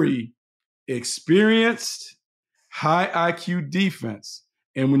very experienced, high IQ defense.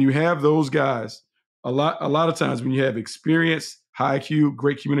 And when you have those guys, a lot of times when you have experience, high IQ,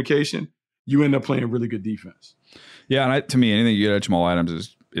 great communication, you end up playing really good defense. Yeah, and to me, anything you get at Jamal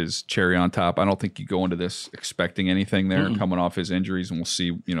Adams is cherry on top. I don't think you go into this expecting anything there coming off his injuries, and we'll see,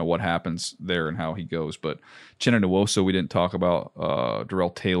 what happens there and how he goes. But Chinna Nwosu, we didn't talk about.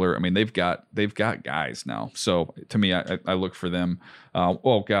 Darrell Taylor. I mean, they've got guys now. So to me, I look for them.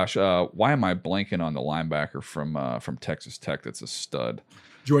 Why am I blanking on the linebacker from Texas Tech? That's a stud.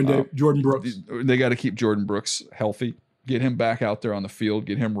 Jordan Brooks. They got to keep Jordan Brooks healthy, get him back out there on the field,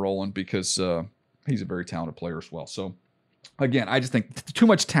 get him rolling because he's a very talented player as well. So. Again, I just think too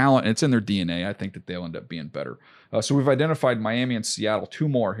much talent, and it's in their DNA. I think that they'll end up being better. So we've identified Miami and Seattle. 2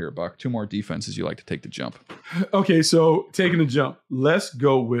 more here, Buck. 2 more defenses you like to take the jump. Okay, so taking the jump, let's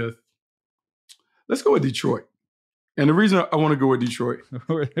go with Detroit. And the reason I want to go with Detroit,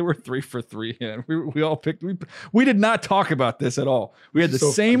 they were 3 for 3, and we all picked. We did not talk about this at all. We had the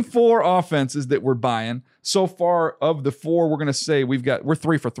same 4 offenses that we're buying so far. Of the 4, we're going to say we're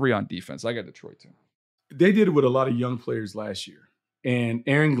 3 for 3 on defense. I got Detroit too. They did it with a lot of young players last year. And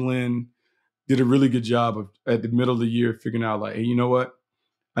Aaron Glenn did a really good job of, at the middle of the year, figuring out like, hey, you know what?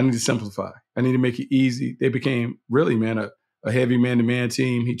 I need to simplify. I need to make it easy. They became really, a heavy man-to-man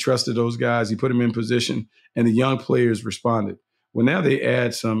team. He trusted those guys. He put them in position, and the young players responded. Well, now they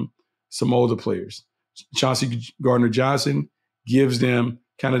add some older players. Chauncey Gardner-Johnson gives them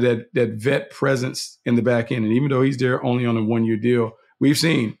kind of that vet presence in the back end. And even though he's there only on a 1-year deal, we've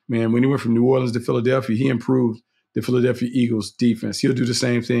seen, man, when he went from New Orleans to Philadelphia, he improved the Philadelphia Eagles defense. He'll do the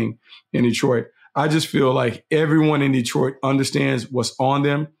same thing in Detroit. I just feel like everyone in Detroit understands what's on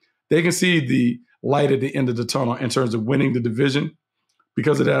them. They can see the light at the end of the tunnel in terms of winning the division.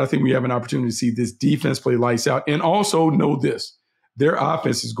 Because of that, I think we have an opportunity to see this defense play lights out. And also know this, their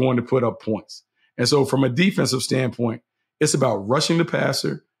offense is going to put up points. And so from a defensive standpoint, it's about rushing the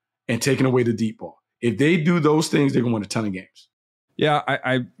passer and taking away the deep ball. If they do those things, they're going to win a ton of games. Yeah,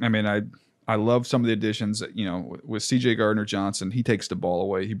 I love some of the additions. With C.J. Gardner-Johnson, he takes the ball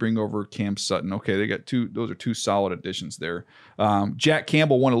away. He bring over Cam Sutton. Okay, they got 2. Those are 2 solid additions there. Jack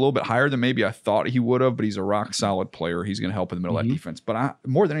Campbell went a little bit higher than maybe I thought he would have, but he's a rock solid player. He's going to help in the middle of that defense. But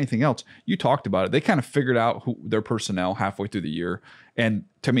more than anything else, you talked about it. They kind of figured out their personnel halfway through the year. And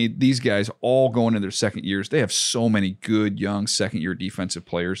to me, these guys all going into their second years, they have so many good young second-year defensive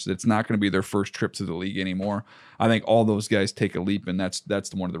players that it's not going to be their first trip to the league anymore. I think all those guys take a leap, and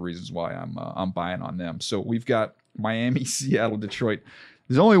that's one of the reasons why I'm buying on them. So we've got Miami, Seattle, Detroit.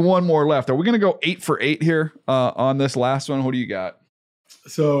 There's only 1 more left. Are we going to go 8 for 8 here on this last one? What do you got?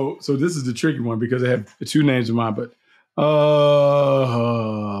 So this is the tricky one because I have 2 names in mind, but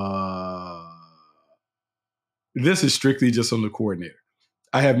this is strictly just on the coordinator.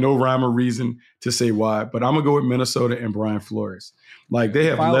 I have no rhyme or reason to say why, but I'm gonna go with Minnesota and Brian Flores. Like they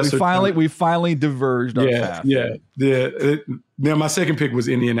have we finally diverged our path. Now my second pick was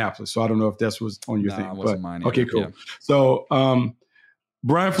Indianapolis, so I don't know if that was on your thing. It wasn't mine either. Okay, cool. Yeah. So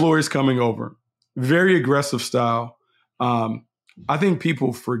Brian Flores coming over, very aggressive style. I think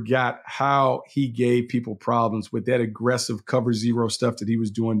people forgot how he gave people problems with that aggressive cover 0 stuff that he was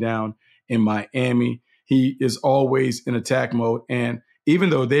doing down in Miami. He is always in attack mode, and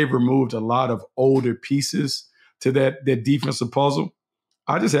even though they've removed a lot of older pieces to that defensive puzzle,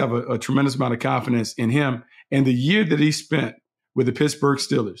 I just have a tremendous amount of confidence in him. And the year that he spent with the Pittsburgh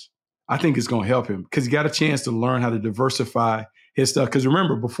Steelers, I think it's going to help him because he got a chance to learn how to diversify his stuff. Because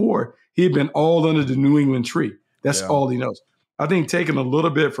remember, before, he had been all under the New England tree. That's all he knows. I think taking a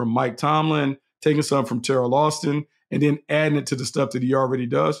little bit from Mike Tomlin, taking some from Terrell Austin, and then adding it to the stuff that he already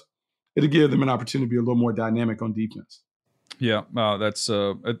does, it'll give them an opportunity to be a little more dynamic on defense. Yeah, that's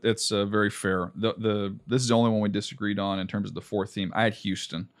very fair. This is the only one we disagreed on in terms of the 4th team. I had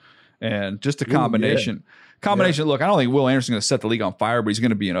Houston, And just a combination. Look, I don't think Will Anderson's going to set the league on fire, but he's going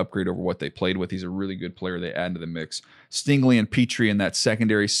to be an upgrade over what they played with. He's a really good player they add into the mix. Stingley and Petrie and that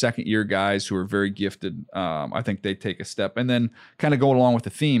secondary second-year guys who are very gifted, I think they take a step. And then kind of going along with the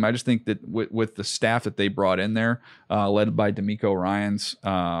theme, I just think that with the staff that they brought in there, led by D'Amico Ryans,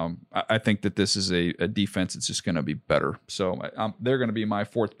 I think that this is a defense that's just going to be better. So they're going to be my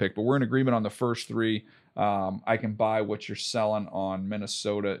fourth pick, but we're in agreement on the first three. I can buy what you're selling on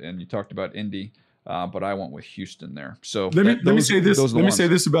Minnesota, and you talked about Indy. But I went with Houston there. So let me say this. Let me say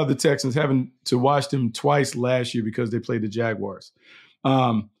this about the Texans, having to watch them twice last year because they played the Jaguars.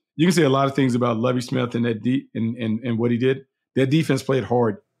 You can say a lot of things about Lovie Smith and that and what he did. That defense played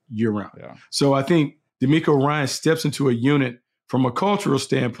hard year round. Yeah. So I think D'Amico Ryans steps into a unit from a cultural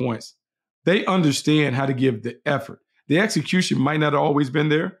standpoint. They understand how to give the effort. The execution might not have always been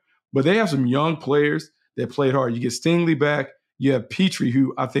there, but they have some young players that played hard. You get Stingley back. You have Petrie,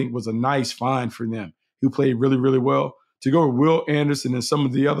 who I think was a nice find for them, who played really, really well. To go with Will Anderson and some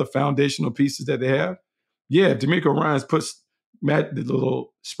of the other foundational pieces that they have, if D'Amico Ryans puts the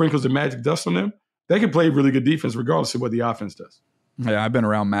little sprinkles of magic dust on them, they can play really good defense regardless of what the offense does. Yeah, I've been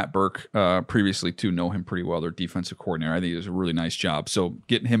around Matt Burke previously too, know him pretty well, their defensive coordinator. I think he does a really nice job. So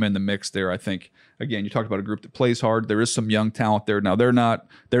getting him in the mix there, I think, again, you talked about a group that plays hard. There is some young talent there. Now, they're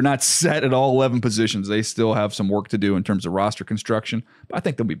not set at all 11 positions. They still have some work to do in terms of roster construction, but I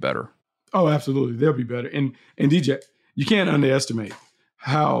think they'll be better. Oh, absolutely. They'll be better. And DJ, you can't underestimate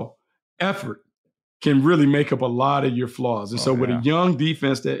how effort can really make up a lot of your flaws. And so with a young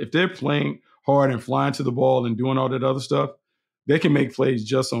defense that if they're playing hard and flying to the ball and doing all that other stuff, they can make plays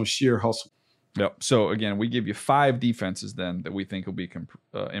just on sheer hustle. Yep. So, again, we give you 5 defenses then that we think will be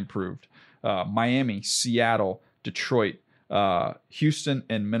improved. Miami, Seattle, Detroit, Houston,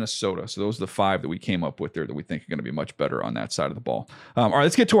 and Minnesota. So those are the 5 that we came up with there that we think are going to be much better on that side of the ball. All right,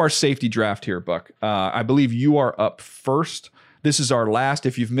 let's get to our safety draft here, Buck. I believe you are up first. This is our last.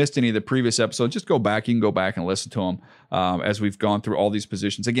 If you've missed any of the previous episodes, just go back. You can go back and listen to them as we've gone through all these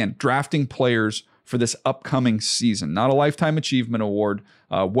positions. Again, drafting players for this upcoming season, not a lifetime achievement award,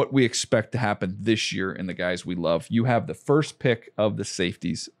 what we expect to happen this year in the guys we love. You have the first pick of the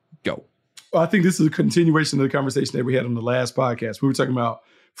safeties. Go. Well, I think this is a continuation of the conversation that we had on the last podcast. We were talking about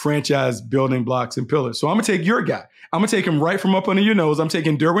franchise building blocks and pillars. So I'm going to take your guy. I'm going to take him right from up under your nose. I'm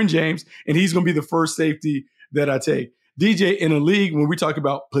taking Derwin James, and he's going to be the first safety that I take. DJ, in a league when we talk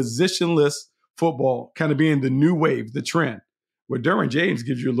about positionless football kind of being the new wave, the trend, where Derwin James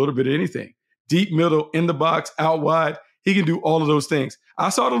gives you a little bit of anything. Deep middle, in the box, out wide. He can do all of those things. I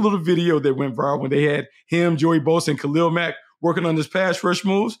saw the little video that went viral when they had him, Joey Bosa, and Khalil Mack working on his pass rush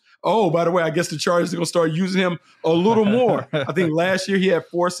moves. Oh, by the way, I guess the Chargers are going to start using him a little more. I think last year he had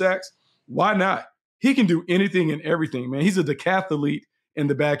 4 sacks. Why not? He can do anything and everything, man. He's a decathlete in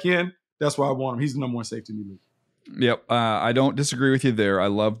the back end. That's why I want him. He's the number 1 safety in the league. Yep, I don't disagree with you there. I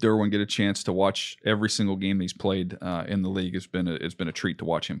love Derwin. Get a chance to watch every single game he's played in the league. It's been a treat to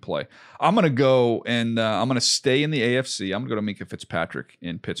watch him play. I'm going to go and I'm going to stay in the AFC. I'm going to go to Minkah Fitzpatrick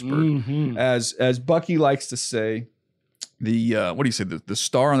in Pittsburgh. Mm-hmm. As Bucky likes to say, the what do you say? The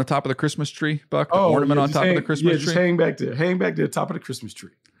star on the top of the Christmas tree, Buck. The ornament on top of the Christmas tree. Just hang back to the top of the Christmas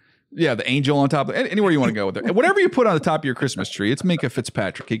tree. Yeah, the angel on top of it. Anywhere you want to go with it. Whatever you put on the top of your Christmas tree, it's Minkah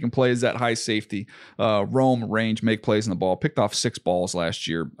Fitzpatrick. He can play as that high safety, roam, range, make plays in the ball. Picked off 6 balls last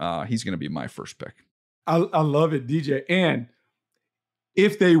year. He's going to be my first pick. I love it, DJ. And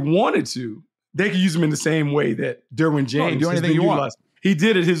if they wanted to, they could use him in the same way that Derwin James do anything you want. He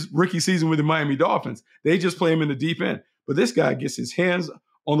did it his rookie season with the Miami Dolphins. They just play him in the deep end. But this guy gets his hands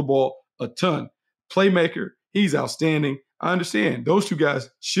on the ball a ton. Playmaker, he's outstanding. I understand those 2 guys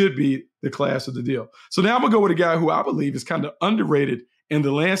should be the class of the deal. So now I'm going to go with a guy who I believe is kind of underrated in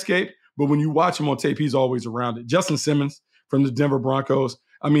the landscape, but when you watch him on tape, he's always around it. Justin Simmons from the Denver Broncos.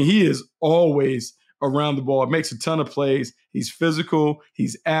 I mean, he is always around the ball. Makes a ton of plays. He's physical.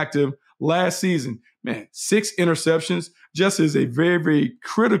 He's active. Last season, man, 6 interceptions just is a very, very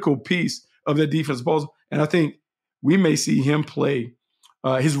critical piece of that defense puzzle. And I think we may see him play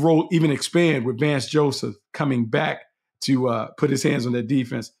his role even expand with Vance Joseph coming back to put his hands on that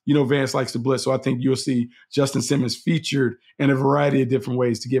defense. You know, Vance likes to blitz, so I think you'll see Justin Simmons featured in a variety of different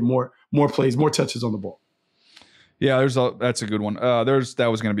ways to get more plays, more touches on the ball. Yeah, that's a good one. That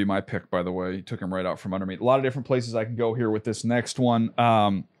was going to be my pick, by the way. He took him right out from under me. A lot of different places I can go here with this next one.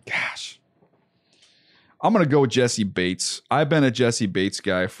 I'm going to go with Jesse Bates. I've been a Jesse Bates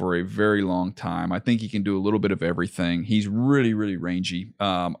guy for a very long time. I think he can do a little bit of everything. He's really, really rangy.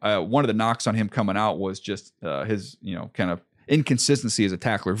 One of the knocks on him coming out was just his, kind of inconsistency as a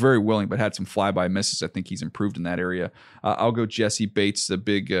tackler. Very willing, but had some flyby misses. I think he's improved in that area. I'll go Jesse Bates, the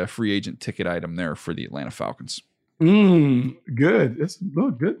big free agent ticket item there for the Atlanta Falcons. Good. That's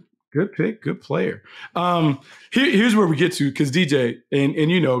good. Good pick. Good player. Here's where we get to, because DJ, and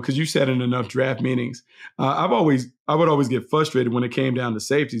because you sat in enough draft meetings, I would always get frustrated when it came down to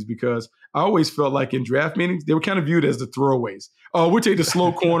safeties, because I always felt like in draft meetings, they were kind of viewed as the throwaways. Oh, we'll take the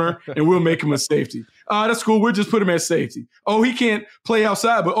slow corner and we'll make him a safety. That's cool. We'll just put him at safety. Oh, he can't play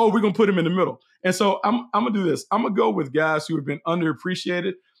outside, but we're going to put him in the middle. And so I'm going to do this. I'm going to go with guys who have been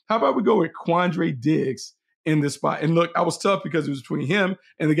underappreciated. How about we go with Quandre Diggs in this spot? And look, I was tough because it was between him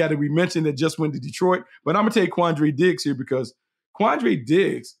and the guy that we mentioned that just went to Detroit. But I'm going to take Quandre Diggs here, because Quandre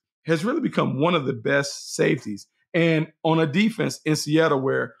Diggs has really become one of the best safeties. And on a defense in Seattle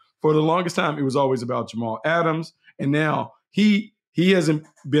where for the longest time it was always about Jamal Adams, and now he hasn't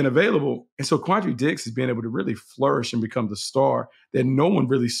been available. And so Quandre Diggs has been able to really flourish and become the star that no one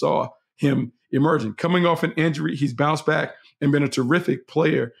really saw him emerging. Coming off an injury, he's bounced back and been a terrific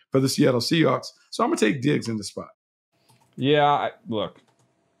player for the Seattle Seahawks. So I'm going to take Diggs in the spot. Yeah, look,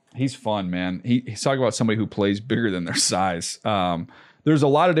 he's fun, man. He's talking about somebody who plays bigger than their size. There's a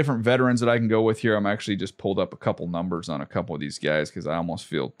lot of different veterans that I can go with here. I'm actually just pulled up a couple numbers on a couple of these guys because I almost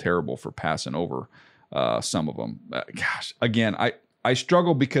feel terrible for passing over some of them. Again, I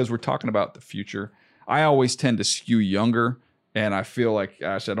struggle because we're talking about the future. I always tend to skew younger, and I feel like,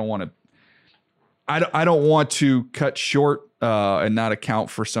 gosh, I don't want to cut short and not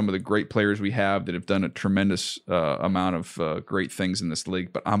account for some of the great players we have that have done a tremendous amount of great things in this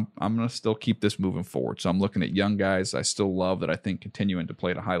league. But I'm going to still keep this moving forward. So I'm looking at young guys I still love that I think continuing to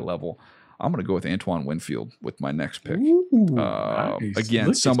play at a high level. I'm going to go with Antoine Winfield with my next pick. Nice.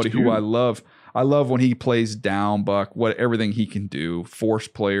 Again, somebody who I love. I love when he plays down, Buck. Everything he can do. Force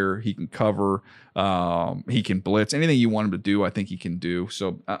player. He can cover. He can blitz. Anything you want him to do, I think he can do.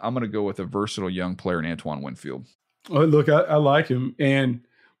 So I'm going to go with a versatile young player in Antoine Winfield. Oh, look, I like him. And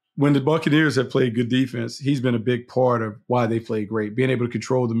when the Buccaneers have played good defense, he's been a big part of why they play great. Being able to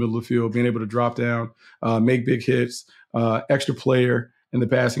control the middle of the field, being able to drop down, make big hits, extra player in the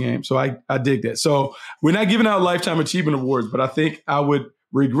passing game. So I dig that. So we're not giving out Lifetime Achievement Awards, but I think I would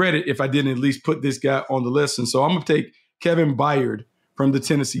regret it if I didn't at least put this guy on the list. And so I'm going to take Kevin Byard from the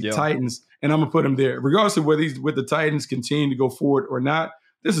Tennessee Titans, and I'm going to put him there. Regardless of whether he's with the Titans continue to go forward or not,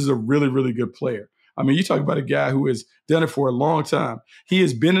 this is a really, really good player. I mean, you talk about a guy who has done it for a long time. He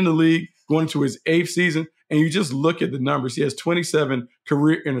has been in the league going into his 8th season, and you just look at the numbers. He has 27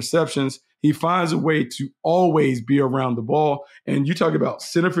 career interceptions. He finds a way to always be around the ball. And you talk about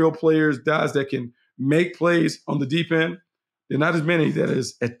center field players, guys that can make plays on the deep end. There are not as many that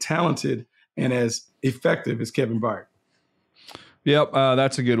is as talented and as effective as Kevin Byard. Yep,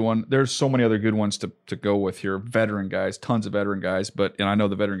 that's a good one. There's so many other good ones to go with here. Veteran guys, tons of veteran guys. And I know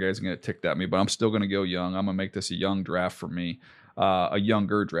the veteran guys are going to tick at me, but I'm still going to go young. I'm going to make this a young draft for me. A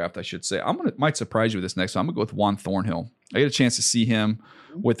younger draft, I should say. Might surprise you with this next one. I'm going to go with Juan Thornhill. I get a chance to see him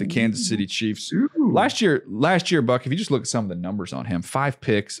with the Kansas City Chiefs. Ooh. Last year, Buck, if you just look at some of the numbers on him, 5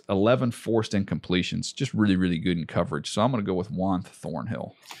 picks, 11 forced incompletions, just really, really good in coverage. So I'm going to go with Juan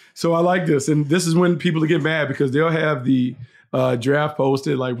Thornhill. So I like this. And this is when people get mad because they'll have the draft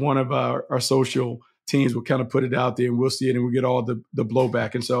posted, like one of our social teams will kind of put it out there and we'll see it and we'll get all the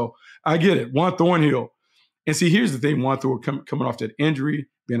blowback. And so I get it. Juan Thornhill. And see, here's the thing, Juan Thornhill coming off that injury,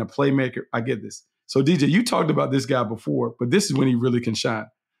 being a playmaker. I get this. So DJ, you talked about this guy before, but this is when he really can shine.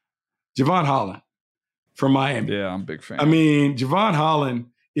 Javon Holland from Miami. Yeah, I'm a big fan. I mean, Javon Holland,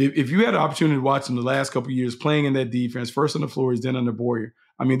 if you had an opportunity to watch him the last couple of years playing in that defense, first on the floor, he's then under Boyer.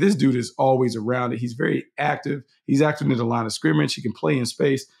 I mean, this dude is always around it. He's very active. He's active in the line of scrimmage. He can play in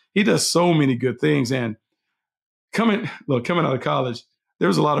space. He does so many good things. And coming out of college, there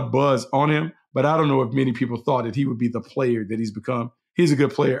was a lot of buzz on him, but I don't know if many people thought that he would be the player that he's become. He's a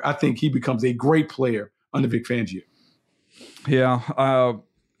good player. I think he becomes a great player under Vic Fangio. Yeah. I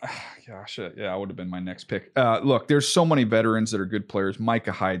would have been my next pick. Look, there's so many veterans that are good players.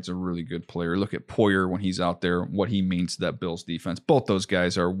 Micah Hyde's a really good player. Look at Poyer when he's out there, what he means to that Bills defense. Both those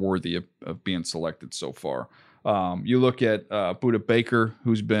guys are worthy of being selected so far. You look at Budda Baker,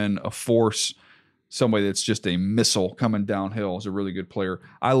 who's been a force, somebody that's just a missile coming downhill, is a really good player.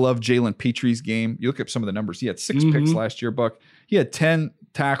 I love Jalen Petre's game. You look at some of the numbers. He had 6 picks last year, Buck. He had 10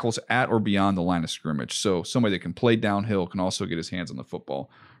 tackles at or beyond the line of scrimmage. So somebody that can play downhill, can also get his hands on the football.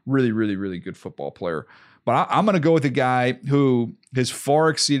 Really, really, really good football player. But I'm going to go with a guy who has far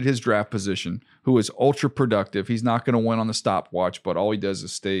exceeded his draft position, who is ultra productive. He's not going to win on the stopwatch, but all he does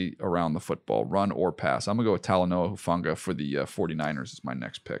is stay around the football, run or pass. I'm going to go with Talanoa Hufanga for the 49ers as my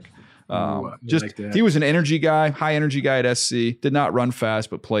next pick. He was an energy guy, high energy guy at SC, did not run fast,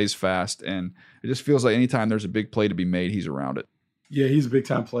 but plays fast. And it just feels like anytime there's a big play to be made, he's around it. Yeah, he's a big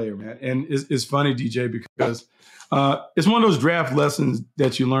time player, man. And it's funny, DJ, because it's one of those draft lessons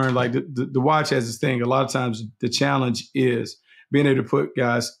that you learn. Like the Watch has this thing. A lot of times the challenge is being able to put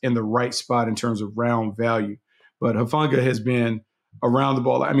guys in the right spot in terms of round value. But Hufanga has been around the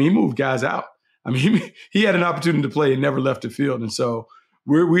ball. I mean, he moved guys out. I mean, he had an opportunity to play and never left the field. And so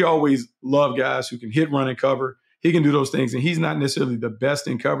we always love guys who can hit, run, and cover. He can do those things. And he's not necessarily the best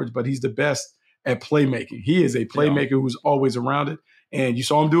in coverage, but he's the best at playmaking. He is a playmaker who's always around it. And you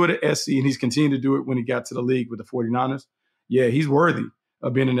saw him do it at SC, and he's continued to do it when he got to the league with the 49ers. Yeah, he's worthy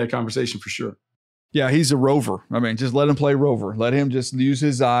of being in that conversation for sure. Yeah, he's a rover. I mean, just let him play rover. Let him just use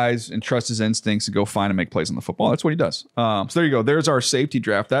his eyes and trust his instincts to go find and make plays on the football. That's what he does. So there you go. There's our safety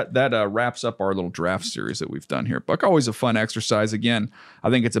draft. That wraps up our little draft series that we've done here. Buck, always a fun exercise. Again, I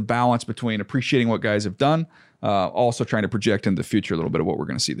think it's a balance between appreciating what guys have done, also trying to project into the future a little bit of what we're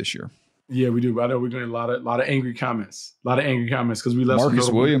going to see this year. Yeah, we do. I know we're getting a lot of angry comments. A lot of angry comments because we left Marcus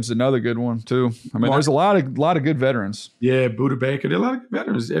Williams, another good one too. I mean, there's a lot of good veterans. Yeah, Buda Baker. There are a lot of good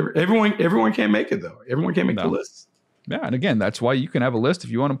veterans. Everyone can't make it though. Everyone can't make the list. Yeah, and again, that's why you can have a list. If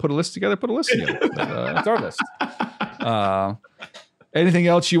you want to put a list together, put a list together. It's our list. Anything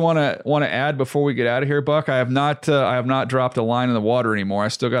else you want to add before we get out of here, Buck? I have not dropped a line in the water anymore. I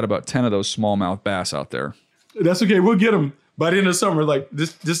still got about 10 of those smallmouth bass out there. That's okay. We'll get them. By the end of the summer, like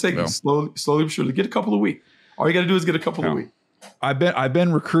just take it slowly but surely. Get a couple of weeks. All you got to do is get a couple of weeks. I've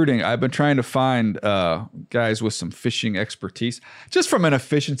been recruiting. I've been trying to find guys with some fishing expertise, just from an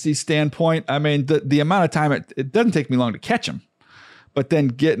efficiency standpoint. I mean, the amount of time it doesn't take me long to catch them, but then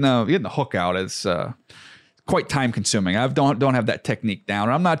getting the hook out is quite time consuming. I don't have that technique down.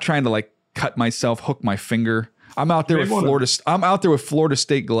 I'm not trying to like cut myself, hook my finger. I'm out there with Florida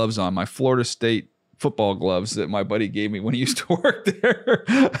State gloves on. My Florida State football gloves that my buddy gave me when he used to work there.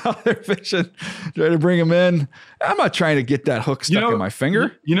 Out there fishing, trying to bring them in. I'm not trying to get that hook stuck in my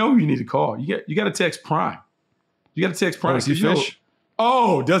finger. You know who you need to call? You got to text Prime. You got to text Prime. Does he fish?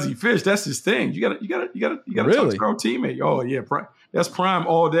 Does he fish? That's his thing. You got to really? talk to our teammate. Oh yeah, Prime. That's Prime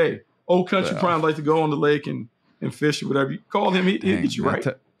all day. Old Country Prime like to go on the lake and fish or whatever. You call him, he'll get you right.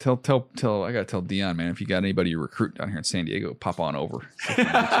 Tell I gotta tell Dion, man, if you got anybody you recruit down here in San Diego, pop on over.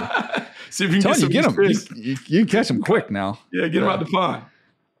 See if you can get them. You can catch them quick now. Yeah, get them out the pond.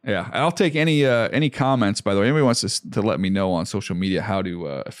 Yeah, I'll take any comments. By the way, anybody wants to let me know on social media how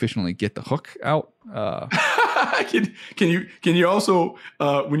to efficiently get the hook out. Can you also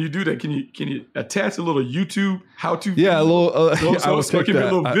when you do that, can you attach a little YouTube how to? Yeah, a little. So give me a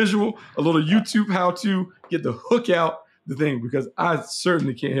little visual, a little YouTube how to get the hook out. The thing, because I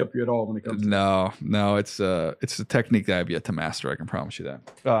certainly can't help you at all when it comes to No, it's a technique that I've yet to master. I can promise you that.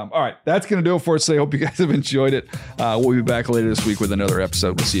 All right, that's going to do it for us today. Hope you guys have enjoyed it. We'll be back later this week with another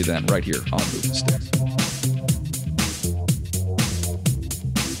episode. We'll see you then right here on Move the Sticks.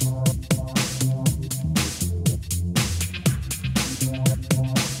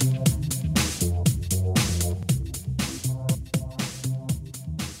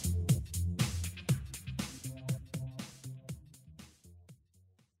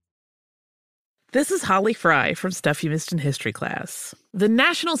 This is Holly Fry from Stuff You Missed in History class. The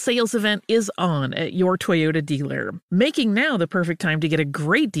national sales event is on at your Toyota dealer, making now the perfect time to get a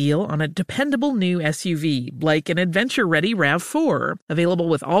great deal on a dependable new SUV, like an adventure-ready RAV4. Available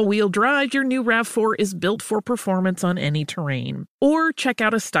with all-wheel drive, your new RAV4 is built for performance on any terrain. Or check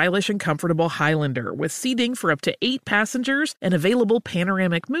out a stylish and comfortable Highlander with seating for up to 8 passengers and available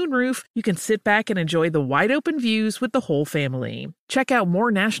panoramic moonroof. You can sit back and enjoy the wide-open views with the whole family. Check out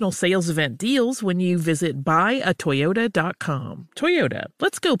more national sales event deals when you visit buyatoyota.com. Toyota,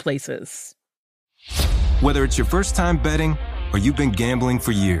 let's go places. Whether it's your first time betting or you've been gambling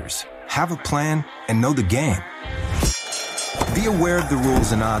for years, have a plan and know the game. Be aware of the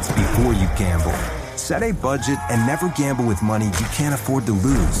rules and odds before you gamble. Set a budget and never gamble with money you can't afford to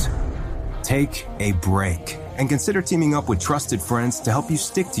lose. Take a break and consider teaming up with trusted friends to help you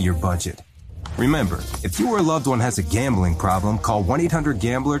stick to your budget. Remember, if you or a loved one has a gambling problem, call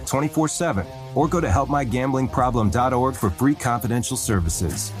 1-800-GAMBLER 24/7 or go to helpmygamblingproblem.org for free confidential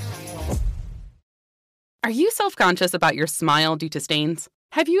services. Are you self-conscious about your smile due to stains?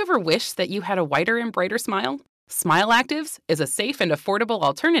 Have you ever wished that you had a whiter and brighter smile? Smile Actives is a safe and affordable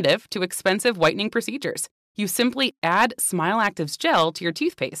alternative to expensive whitening procedures. You simply add Smile Actives gel to your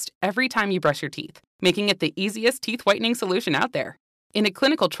toothpaste every time you brush your teeth, making it the easiest teeth whitening solution out there. In a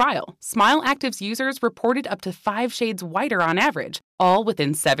clinical trial, Smile Actives users reported up to 5 shades whiter on average, all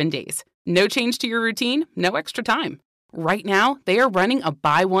within 7 days. No change to your routine, no extra time. Right now, they are running a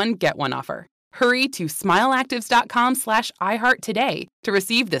buy one, get one offer. Hurry to smileactives.com/iHeart today to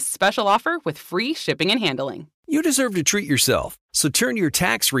receive this special offer with free shipping and handling. You deserve to treat yourself, so turn your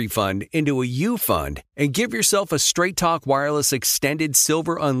tax refund into a U fund and give yourself a Straight Talk Wireless Extended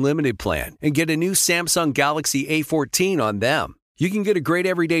Silver Unlimited plan and get a new Samsung Galaxy A14 on them. You can get a great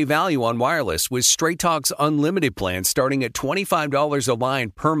everyday value on wireless with Straight Talk's Unlimited plan starting at $25 a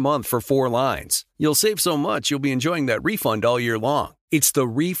line per month for 4 lines. You'll save so much you'll be enjoying that refund all year long. It's the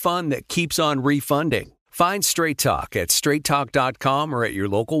refund that keeps on refunding. Find Straight Talk at straighttalk.com or at your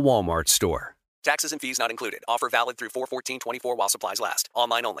local Walmart store. Taxes and fees not included. Offer valid through 4/14/24 while supplies last.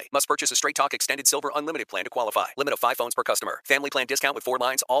 Online only. Must purchase a Straight Talk Extended Silver Unlimited plan to qualify. Limit of 5 phones per customer. Family plan discount with 4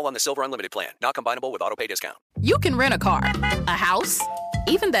 lines, all on the Silver Unlimited plan. Not combinable with auto-pay discount. You can rent a car, a house,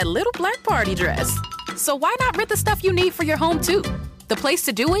 even that little black party dress. So why not rent the stuff you need for your home, too? The place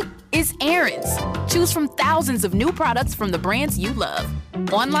to do it is Aaron's. Choose from thousands of new products from the brands you love,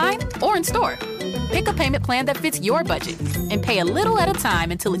 online or in store. Pick a payment plan that fits your budget and pay a little at a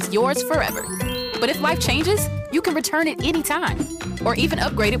time until it's yours forever. But if life changes, you can return it anytime or even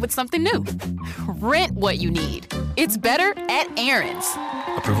upgrade it with something new. Rent what you need. It's better at Aaron's.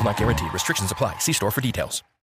 Approval not guaranteed. Restrictions apply. See store for details.